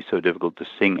it must be so difficult to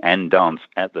sing and dance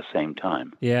at the same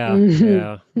time. Yeah,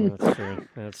 yeah, that's true.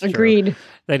 That's agreed. True.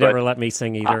 They never let me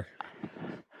sing either.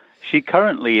 She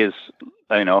currently is,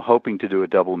 hoping to do a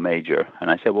double major.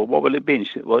 And I said, "Well, what will it be?" And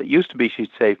she said, "Well, it used to be,"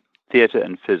 she'd say, "theater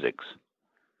and physics."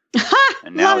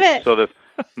 And now Love it's it. sort of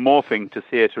morphing to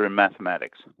theater and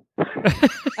mathematics.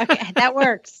 Okay, that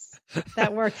works.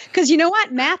 That works. Because you know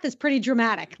what? Math is pretty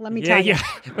dramatic, let me tell you. Yeah,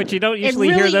 but you don't usually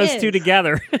hear really those is. two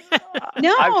together.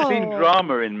 No. I've seen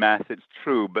drama in math, it's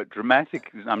true, but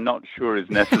dramatic, I'm not sure is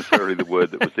necessarily the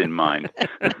word that was in mind.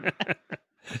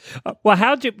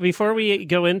 Well, before we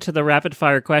go into the rapid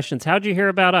fire questions, how'd you hear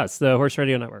about us, the Horse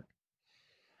Radio Network?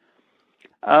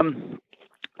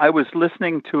 I was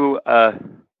listening to a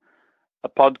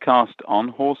podcast on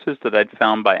horses that I'd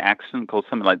found by accident called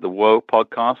something like the Whoa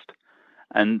podcast.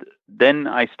 And then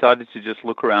I started to just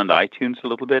look around iTunes a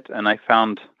little bit, and I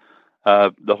found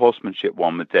the horsemanship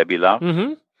one with Debbie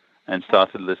Laux, and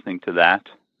started listening to that.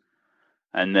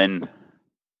 And then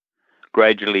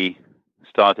gradually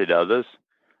started others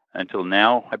until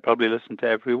now. I probably listen to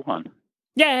every one.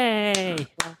 Yay!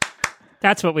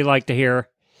 That's what we like to hear.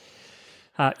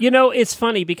 It's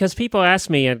funny because people ask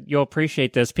me, and you'll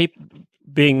appreciate this,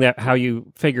 being that how you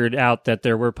figured out that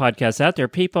there were podcasts out there,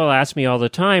 people ask me all the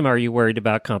time, are you worried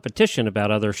about competition,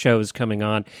 about other shows coming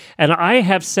on? And I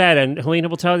have said, and Helena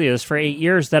will tell you this, for 8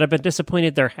 years, that I've been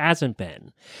disappointed there hasn't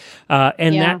been.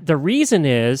 That the reason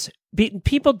is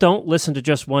people don't listen to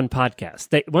just one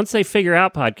podcast. Once they figure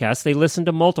out podcasts, they listen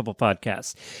to multiple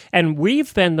podcasts. And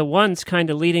we've been the ones kind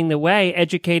of leading the way,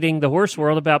 educating the horse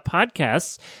world about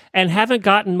podcasts, and haven't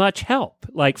gotten much help,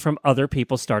 like from other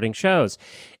people starting shows.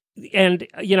 And,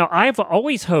 I've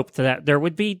always hoped that there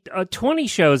would be 20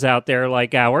 shows out there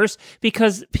like ours,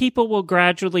 because people will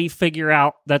gradually figure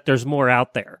out that there's more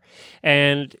out there.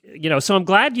 And, so I'm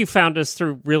glad you found us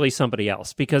through really somebody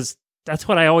else, because that's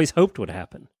what I always hoped would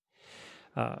happen.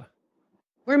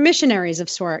 We're missionaries of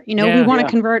sort. We want to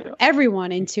convert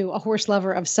everyone into a horse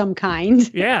lover of some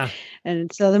kind. Yeah.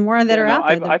 And so the more that are out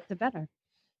there, the better.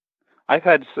 I've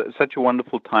had such a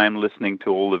wonderful time listening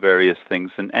to all the various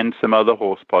things and some other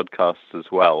horse podcasts as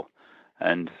well.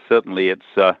 And certainly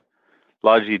it's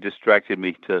largely distracted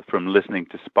me from listening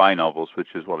to spy novels, which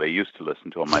is what I used to listen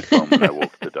to on my phone when I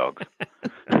walked the dogs.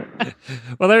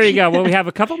 Well, there you go. Well, we have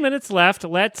a couple minutes left.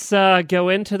 Let's go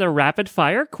into the rapid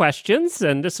fire questions.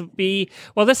 And this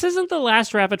isn't the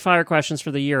last rapid fire questions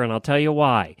for the year, and I'll tell you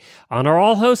why. On our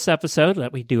All Hosts episode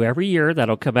that we do every year,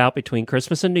 that'll come out between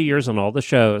Christmas and New Year's on all the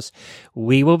shows,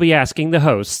 we will be asking the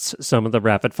hosts some of the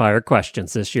rapid fire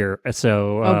questions this year.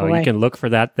 So you can look for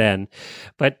that then.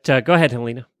 But go ahead,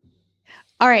 Helena.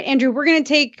 All right, Andrew, we're going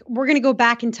to go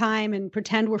back in time and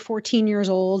pretend we're 14 years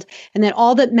old, and that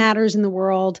all that matters in the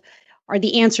world are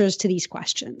the answers to these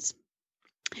questions.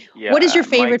 Yeah, what is your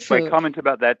favorite food? My comment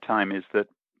about that time is that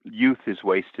youth is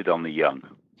wasted on the young.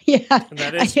 Yeah,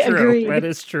 that is true. Agree. That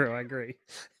is true. I agree.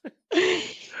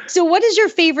 So what is your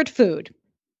favorite food?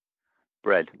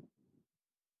 Bread.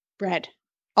 Bread.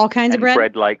 All kinds of bread?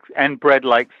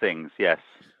 Bread-like things, yes.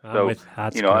 So,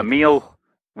 a meal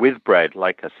with bread,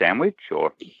 like a sandwich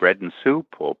or bread and soup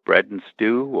or bread and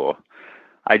stew, or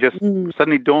I just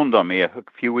suddenly dawned on me a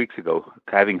few weeks ago,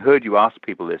 having heard you ask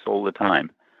people this all the time,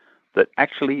 that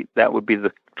actually that would be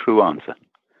the true answer.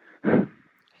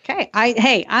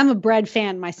 Okay. I'm a bread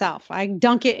fan myself. I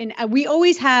dunk it in. We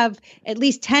always have at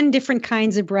least 10 different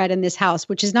kinds of bread in this house,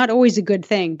 which is not always a good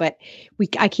thing, but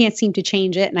I can't seem to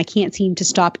change it, and I can't seem to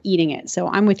stop eating it. So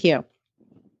I'm with you.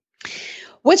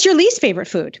 What's your least favorite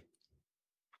food?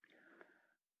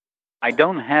 I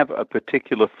don't have a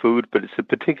particular food, but it's a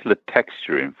particular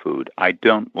texture in food. I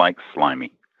don't like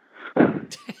slimy.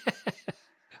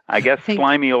 I guess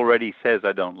slimy already says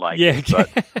I don't like it, but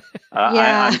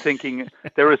I'm thinking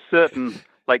there are certain,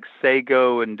 like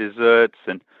sago and desserts,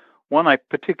 and one I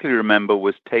particularly remember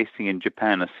was tasting in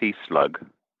Japan a sea slug,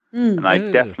 and I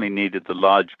definitely needed the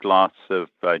large glass of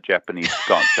Japanese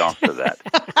scotch after that.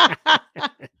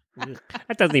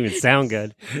 That doesn't even sound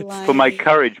good. For my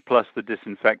courage plus the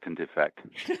disinfectant effect.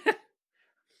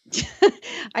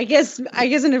 I guess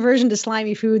an aversion to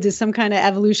slimy foods is some kind of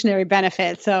evolutionary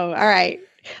benefit. So, all right.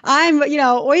 I'm,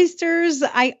 oysters,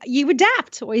 you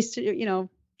adapt.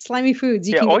 Slimy foods.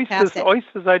 You can get past it.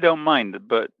 Oysters I don't mind,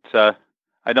 but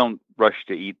I don't rush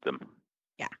to eat them.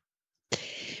 Yeah.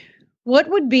 What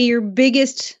would be your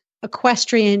biggest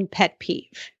equestrian pet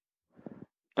peeve?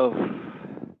 Oh.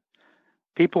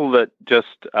 People that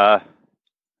just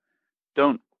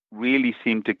don't really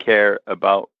seem to care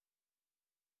about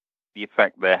the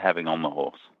effect they're having on the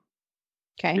horse.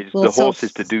 Okay. The horse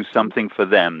is to do something for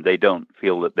them. They don't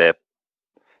feel that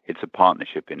it's a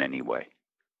partnership in any way.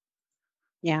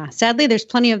 Yeah. Sadly, there's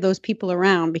plenty of those people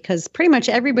around, because pretty much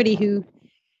everybody who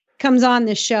comes on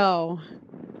this show,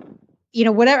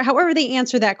 however they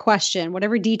answer that question,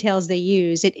 whatever details they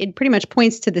use, it pretty much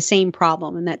points to the same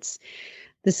problem. And that's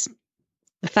this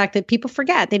the fact that people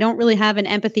forget. They don't really have an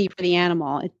empathy for the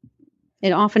animal.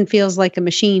 It often feels like a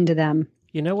machine to them.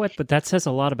 You know what? But that says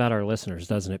a lot about our listeners,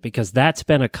 doesn't it? Because that's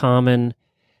been a common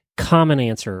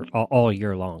answer all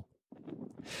year long.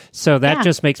 So that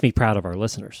just makes me proud of our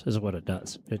listeners, is what it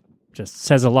does. It just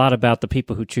says a lot about the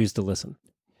people who choose to listen.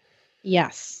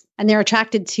 Yes. And they're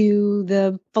attracted to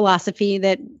the philosophy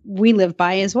that we live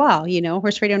by as well.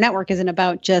 Horse Radio Network isn't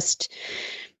about just,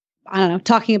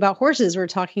 talking about horses. We're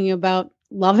talking about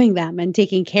loving them and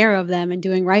taking care of them and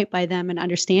doing right by them and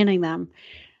understanding them.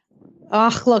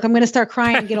 Oh, look, I'm going to start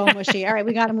crying and get all mushy. All right,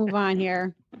 we got to move on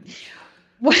here.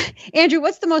 Andrew,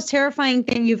 what's the most terrifying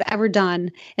thing you've ever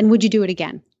done, and would you do it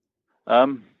again?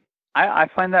 I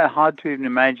find that hard to even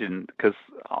imagine, because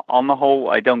on the whole,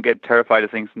 I don't get terrified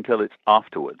of things until it's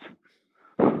afterwards.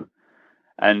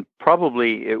 And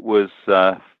probably it was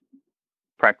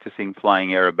practicing flying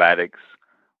aerobatics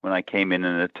when I came in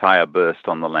and a tire burst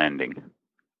on the landing.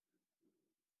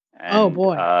 And, oh,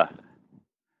 boy.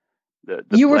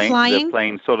 You were flying? The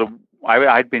plane sort of,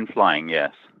 I'd been flying,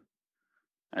 yes.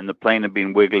 And the plane had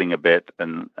been wiggling a bit,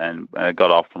 and I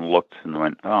got off and looked and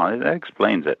went, oh, that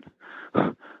explains it.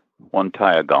 One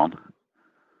tire gone.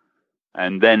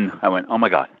 And then I went, oh my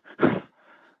God.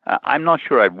 I'm not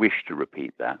sure I wish to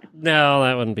repeat that. No,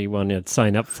 that wouldn't be one you'd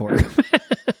sign up for.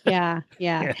 Yeah.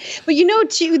 But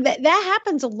too, that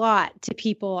happens a lot to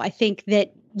people. I think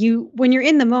that when you're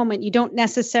in the moment, you don't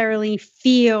necessarily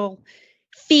feel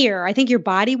fear. I think your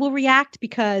body will react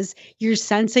because you're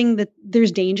sensing that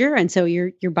there's danger. And so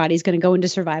your body's going to go into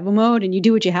survival mode, and you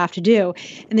do what you have to do.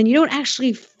 And then you don't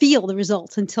actually feel the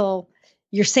results until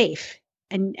you're safe.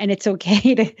 And it's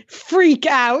okay to freak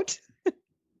out.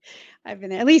 I've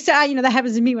been there. At least, that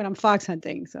happens to me when I'm fox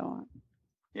hunting. So,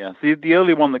 yeah. The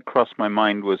early one that crossed my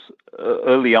mind was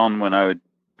early on when I had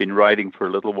been riding for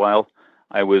a little while.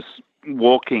 I was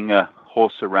walking a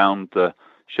horse around the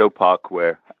show park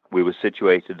where we were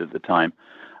situated at the time,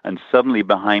 and suddenly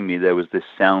behind me there was this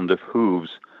sound of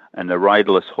hooves, and a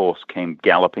riderless horse came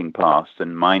galloping past,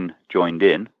 and mine joined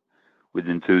in with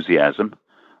enthusiasm.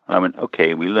 And I went,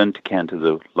 okay, we learned to canter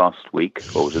the last week,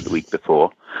 or was it the week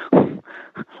before?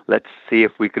 Let's see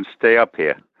if we can stay up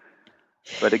here.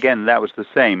 But again, that was the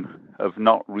same, of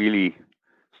not really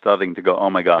starting to go, oh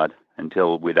my God,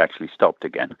 until we'd actually stopped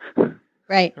again.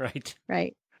 Right.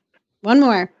 One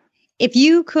more. If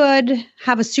you could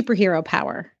have a superhero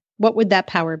power, what would that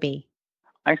power be?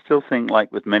 I still think,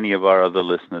 like with many of our other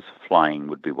listeners, flying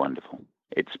would be wonderful.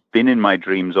 It's been in my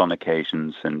dreams on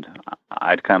occasions, and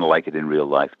I'd kind of like it in real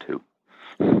life too.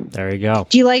 There you go.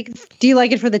 Do you like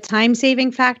it for the time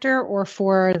saving factor or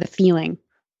for the feeling?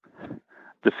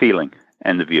 The feeling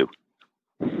and the view.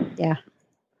 Yeah.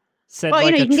 Said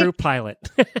like a true pilot.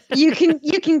 you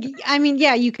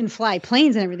can fly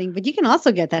planes and everything, but you can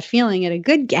also get that feeling at a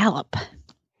good gallop.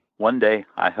 One day,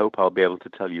 I hope I'll be able to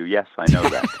tell you, yes, I know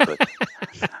that.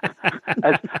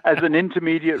 But as an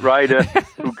intermediate rider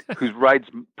who rides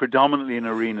predominantly in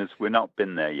arenas, we've not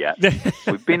been there yet.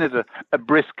 We've been as a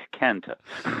brisk canter.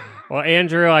 Well,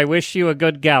 Andrew, I wish you a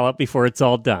good gallop before it's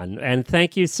all done. And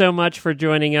thank you so much for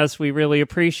joining us. We really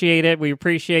appreciate it. We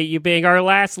appreciate you being our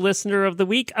last listener of the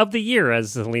week of the year,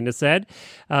 as Selena said.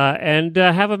 And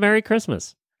have a Merry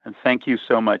Christmas. And thank you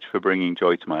so much for bringing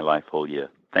joy to my life all year.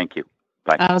 Thank you.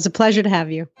 Bye. It was a pleasure to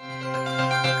have you.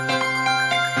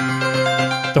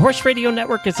 The Horse Radio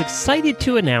Network is excited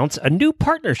to announce a new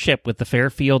partnership with the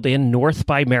Fairfield Inn North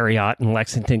by Marriott in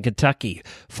Lexington, Kentucky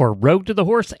for Road to the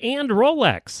Horse and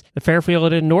Rolex. The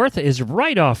Fairfield Inn North is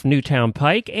right off Newtown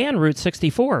Pike and Route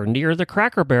 64 near the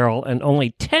Cracker Barrel and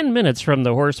only 10 minutes from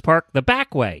the horse park the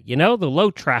back way, the low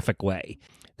traffic way.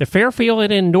 The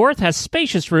Fairfield Inn North has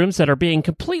spacious rooms that are being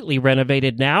completely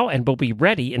renovated now and will be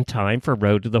ready in time for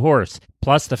Road to the Horse.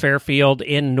 Plus, the Fairfield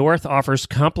Inn North offers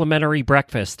complimentary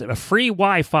breakfast, a free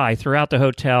Wi-Fi throughout the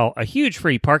hotel, a huge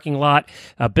free parking lot,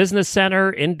 a business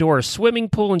center, indoor swimming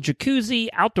pool and jacuzzi,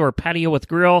 outdoor patio with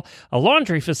grill, a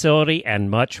laundry facility, and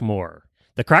much more.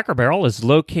 The Cracker Barrel is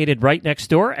located right next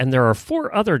door, and there are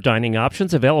 4 other dining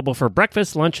options available for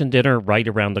breakfast, lunch, and dinner right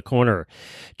around the corner.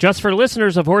 Just for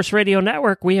listeners of Horse Radio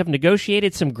Network, we have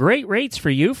negotiated some great rates for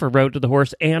you for Road to the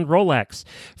Horse and Rolex.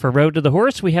 For Road to the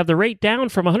Horse, we have the rate down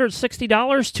from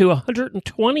 $160 to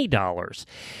 $120.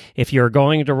 If you're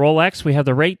going to Rolex, we have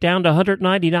the rate down to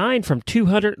 $199 from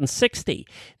 $260.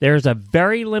 There's a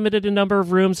very limited number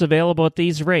of rooms available at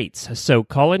these rates, so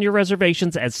call in your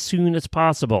reservations as soon as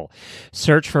possible.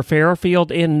 Search for Fairfield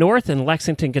Inn North in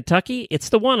Lexington, Kentucky. It's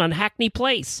the one on Hackney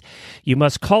Place. You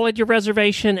must call at your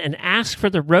reservation and ask for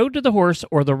the Road to the Horse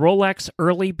or the Rolex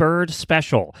Early Bird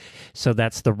Special. So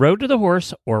that's the Road to the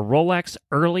Horse or Rolex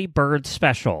Early Bird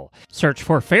Special. Search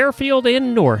for Fairfield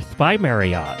Inn North by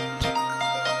Marriott.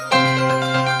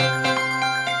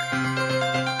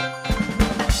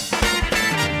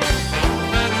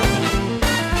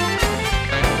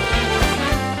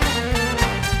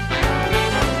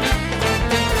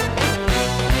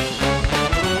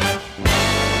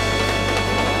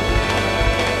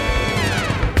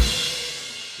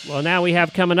 Well, now we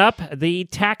have coming up the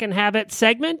Tack and Habit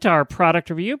segment, our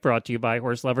product review brought to you by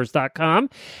horselovers.com.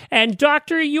 And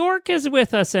Dr. York is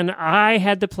with us, and I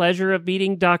had the pleasure of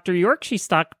meeting Dr. York. She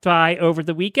stopped by over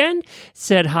the weekend,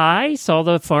 said hi, saw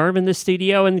the farm in the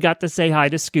studio, and got to say hi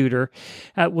to Scooter.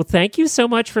 Well, thank you so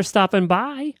much for stopping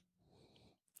by.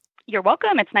 You're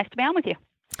welcome. It's nice to be on with you.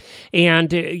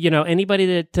 And, anybody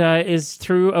that is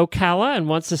through Ocala and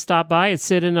wants to stop by and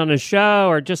sit in on a show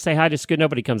or just say hi to Scooter,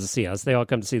 nobody comes to see us. They all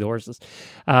come to see the horses.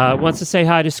 Wants to say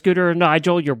hi to Scooter or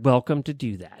Nigel, you're welcome to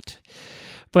do that.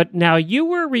 But now you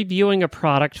were reviewing a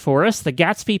product for us, the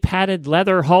Gatsby Padded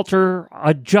Leather Halter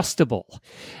Adjustable.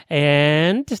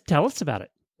 And tell us about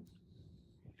it.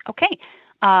 Okay.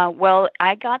 Well,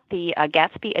 I got the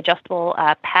Gatsby Adjustable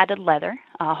Padded Leather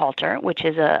halter, which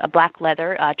is a black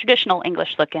leather, traditional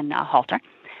English-looking halter.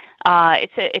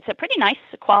 It's a pretty nice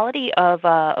quality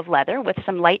of leather with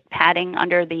some light padding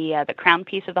under the crown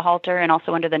piece of the halter and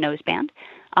also under the noseband.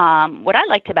 What I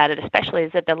liked about it especially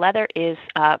is that the leather is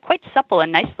quite supple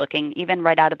and nice-looking, even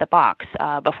right out of the box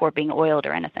before being oiled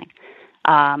or anything.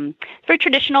 It's very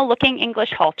traditional looking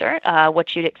English halter,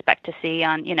 what you'd expect to see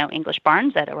on, English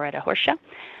barns or at a horse show.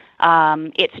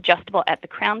 It's adjustable at the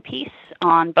crown piece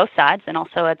on both sides and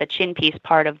also at the chin piece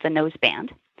part of the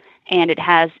noseband. And it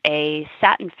has a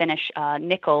satin finish,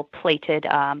 nickel plated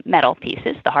metal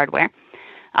pieces, the hardware,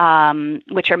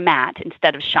 which are matte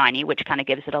instead of shiny, which kind of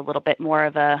gives it a little bit more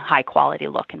of a high quality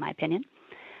look, in my opinion.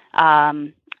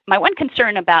 My one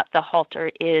concern about the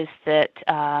halter is that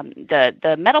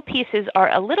the metal pieces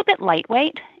are a little bit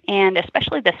lightweight, and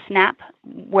especially the snap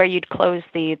where you'd close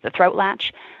the throat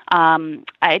latch.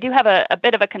 I do have a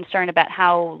bit of a concern about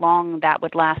how long that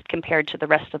would last compared to the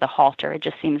rest of the halter. It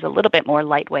just seems a little bit more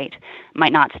lightweight,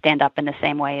 might not stand up in the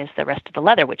same way as the rest of the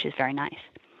leather, which is very nice.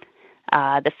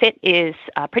 The fit is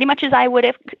pretty much as I would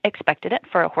have expected it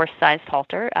for a horse-sized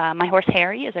halter. My horse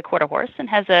Harry is a quarter horse and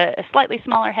has a slightly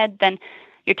smaller head than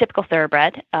your typical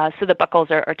thoroughbred, so the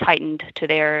buckles are tightened to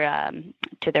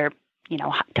their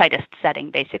tightest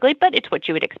setting, basically. But it's what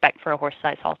you would expect for a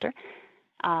horse-sized halter.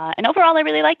 And overall, I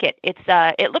really like it.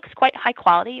 It looks quite high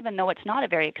quality, even though it's not a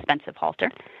very expensive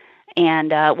halter, and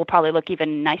will probably look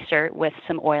even nicer with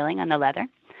some oiling on the leather.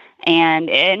 And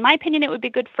in my opinion, it would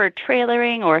be good for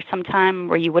trailering or sometime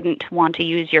where you wouldn't want to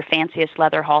use your fanciest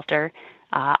leather halter.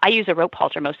 I use a rope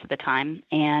halter most of the time,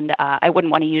 and I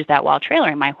wouldn't want to use that while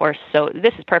trailering my horse. So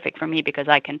this is perfect for me because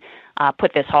I can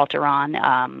put this halter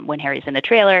on when Harry's in the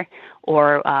trailer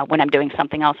or when I'm doing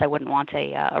something else I wouldn't want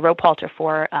a rope halter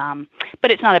for.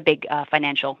 But it's not a big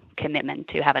financial commitment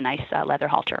to have a nice leather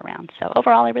halter around. So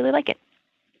overall, I really like it.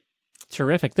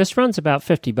 Terrific. This runs about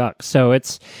 $50, so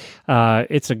it's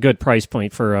a good price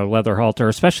point for a leather halter,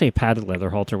 especially a padded leather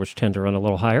halter, which tend to run a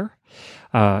little higher.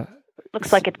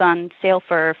 Looks like it's on sale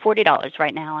for $40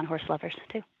 right now on Horse Lovers,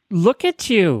 too. Look at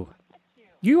you.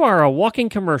 You are a walking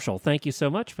commercial. Thank you so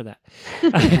much for that.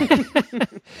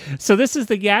 So this is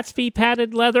the Gatsby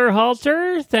Padded Leather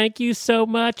Halter. Thank you so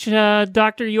much,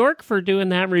 Dr. York, for doing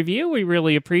that review. We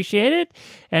really appreciate it.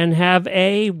 And have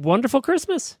a wonderful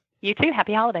Christmas. You too.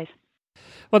 Happy holidays.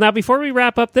 Well, now, before we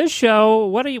wrap up this show,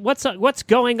 what's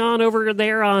going on over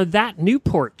there on That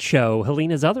Newport Show,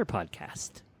 Helena's other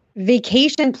podcast?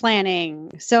 Vacation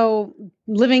planning. So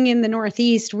living in the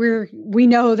Northeast, we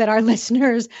know that our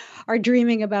listeners are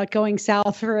dreaming about going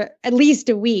south for at least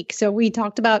a week. So we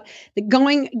talked about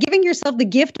giving yourself the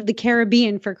gift of the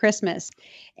Caribbean for Christmas.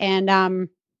 And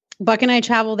Buck and I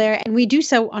travel there, and we do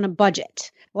so on a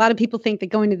budget. A lot of people think that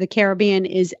going to the Caribbean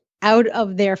is out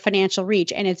of their financial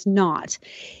reach, and it's not.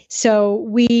 So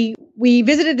we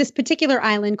visited this particular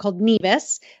island called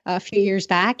Nevis a few years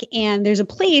back, and there's a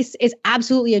place, it's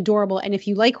absolutely adorable. And if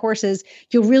you like horses,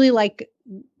 you'll really like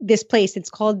this place.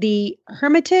 It's called the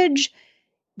Hermitage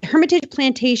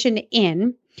Plantation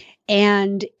Inn,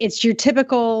 and it's your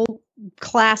typical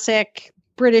classic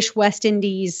British West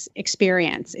Indies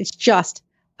experience. It's just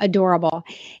adorable.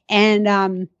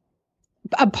 And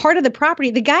a part of the property,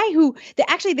 the guy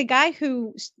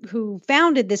who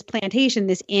founded this plantation,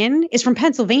 this inn, is from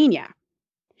Pennsylvania.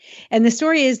 And the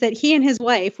story is that he and his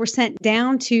wife were sent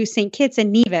down to St. Kitts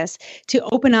and Nevis to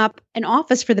open up an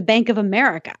office for the Bank of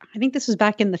America. I think this was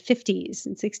back in the 50s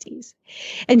and 60s.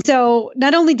 And so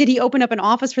not only did he open up an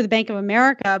office for the Bank of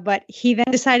America, but he then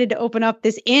decided to open up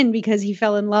this inn because he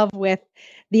fell in love with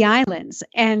the islands.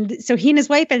 And so he and his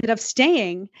wife ended up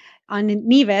staying on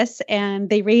Nevis, and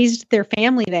they raised their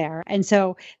family there. And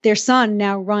so their son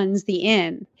now runs the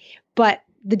inn. But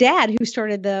the dad who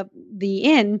started the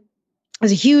inn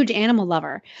was a huge animal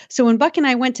lover. So when Buck and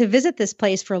I went to visit this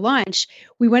place for lunch,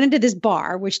 we went into this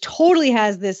bar, which totally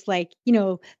has this, like, you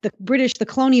know, the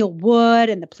colonial wood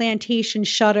and the plantation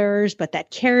shutters, but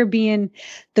that Caribbean,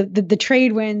 the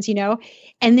trade winds, you know,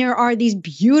 and there are these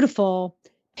beautiful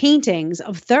paintings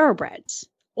of thoroughbreds,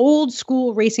 old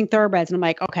school racing thoroughbreds. And I'm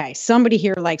like, okay, somebody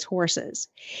here likes horses.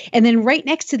 And then right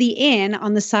next to the inn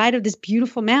on the side of this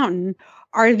beautiful mountain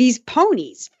are these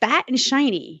ponies, fat and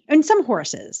shiny, and some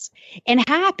horses, and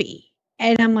happy.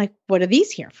 And I'm like, what are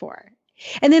these here for?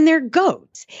 And then there are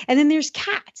goats, and then there's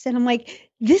cats. And I'm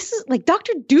like, this is like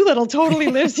Dr. Dolittle totally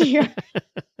lives here.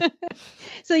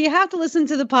 So you have to listen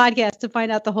to the podcast to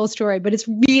find out the whole story, but it's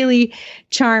really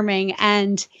charming.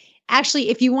 And actually,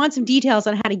 if you want some details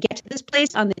on how to get to this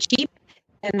place on the cheap,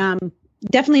 then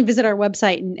definitely visit our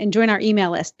website and join our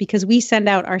email list, because we send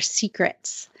out our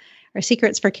secrets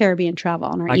for Caribbean travel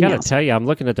on our emails. I got to tell you, I'm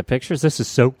looking at the pictures. This is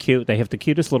so cute. They have the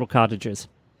cutest little cottages.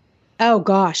 Oh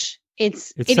gosh, it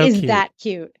so is cute. that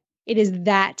cute. It is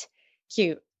that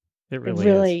cute. It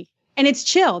really is. And it's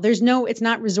chill. It's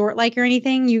not resort like or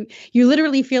anything. You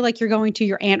literally feel like you're going to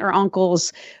your aunt or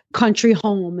uncle's country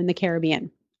home in the Caribbean.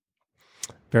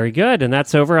 Very good. And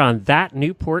that's over on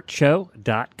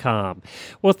thatnewportshow.com.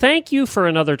 Well, thank you for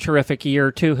another terrific year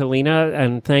too, Helena.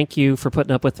 And thank you for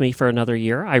putting up with me for another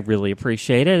year. I really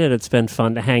appreciate it. And it's been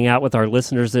fun to hang out with our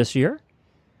listeners this year.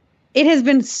 It has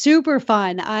been super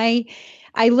fun. I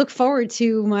look forward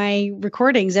to my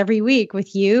recordings every week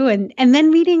with you and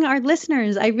then meeting our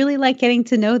listeners. I really like getting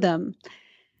to know them.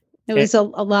 It was a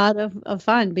lot of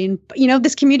fun being,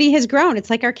 this community has grown. It's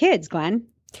like our kids, Glenn.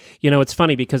 It's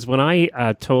funny because when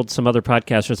I told some other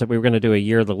podcasters that we were going to do a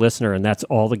year of the listener, and that's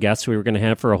all the guests we were going to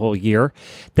have for a whole year,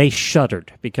 they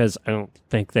shuddered because I don't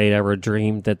think they'd ever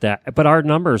dreamed that. But our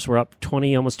numbers were up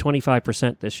almost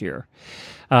 25% this year.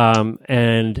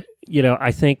 And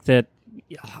I think that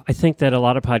a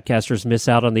lot of podcasters miss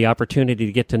out on the opportunity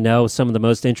to get to know some of the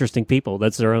most interesting people.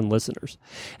 That's their own listeners.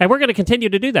 And we're going to continue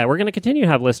to do that. We're going to continue to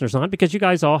have listeners on because you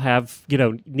guys all have,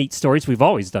 neat stories. We've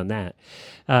always done that.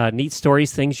 Neat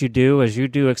stories, things you do. As you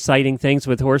do exciting things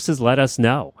with horses, let us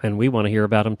know. And we want to hear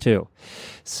about them too.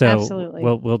 So absolutely.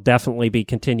 We'll definitely be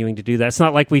continuing to do that. It's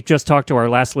not like we just talked to our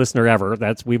last listener ever.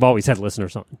 We've always had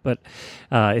listeners on. But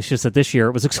it's just that this year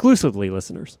it was exclusively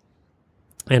listeners.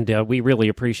 And we really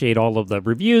appreciate all of the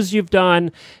reviews you've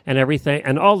done and everything,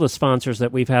 and all the sponsors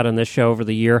that we've had on this show over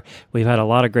the year. We've had a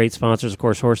lot of great sponsors, of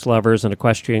course, Horse Lovers and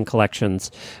Equestrian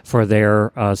Collections for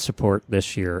their support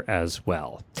this year as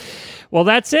well. Well,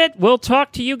 that's it. We'll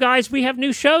talk to you guys. We have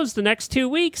new shows the next 2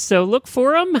 weeks, so look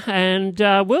for them. And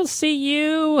we'll see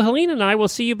you, Helena and I will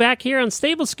see you back here on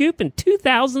Stable Scoop in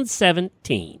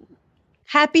 2017.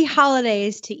 Happy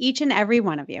holidays to each and every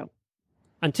one of you.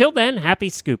 Until then, happy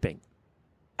scooping.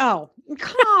 Oh, no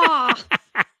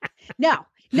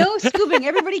scooping.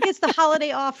 Everybody gets the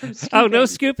holiday off from scooping. Oh, no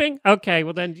scooping? Okay,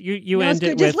 well then you no end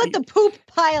it just with... let the poop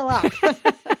pile up.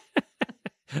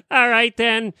 All right,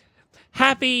 then.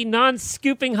 Happy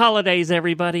non-scooping holidays,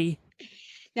 everybody.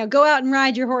 Now go out and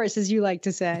ride your horse, as you like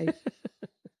to say.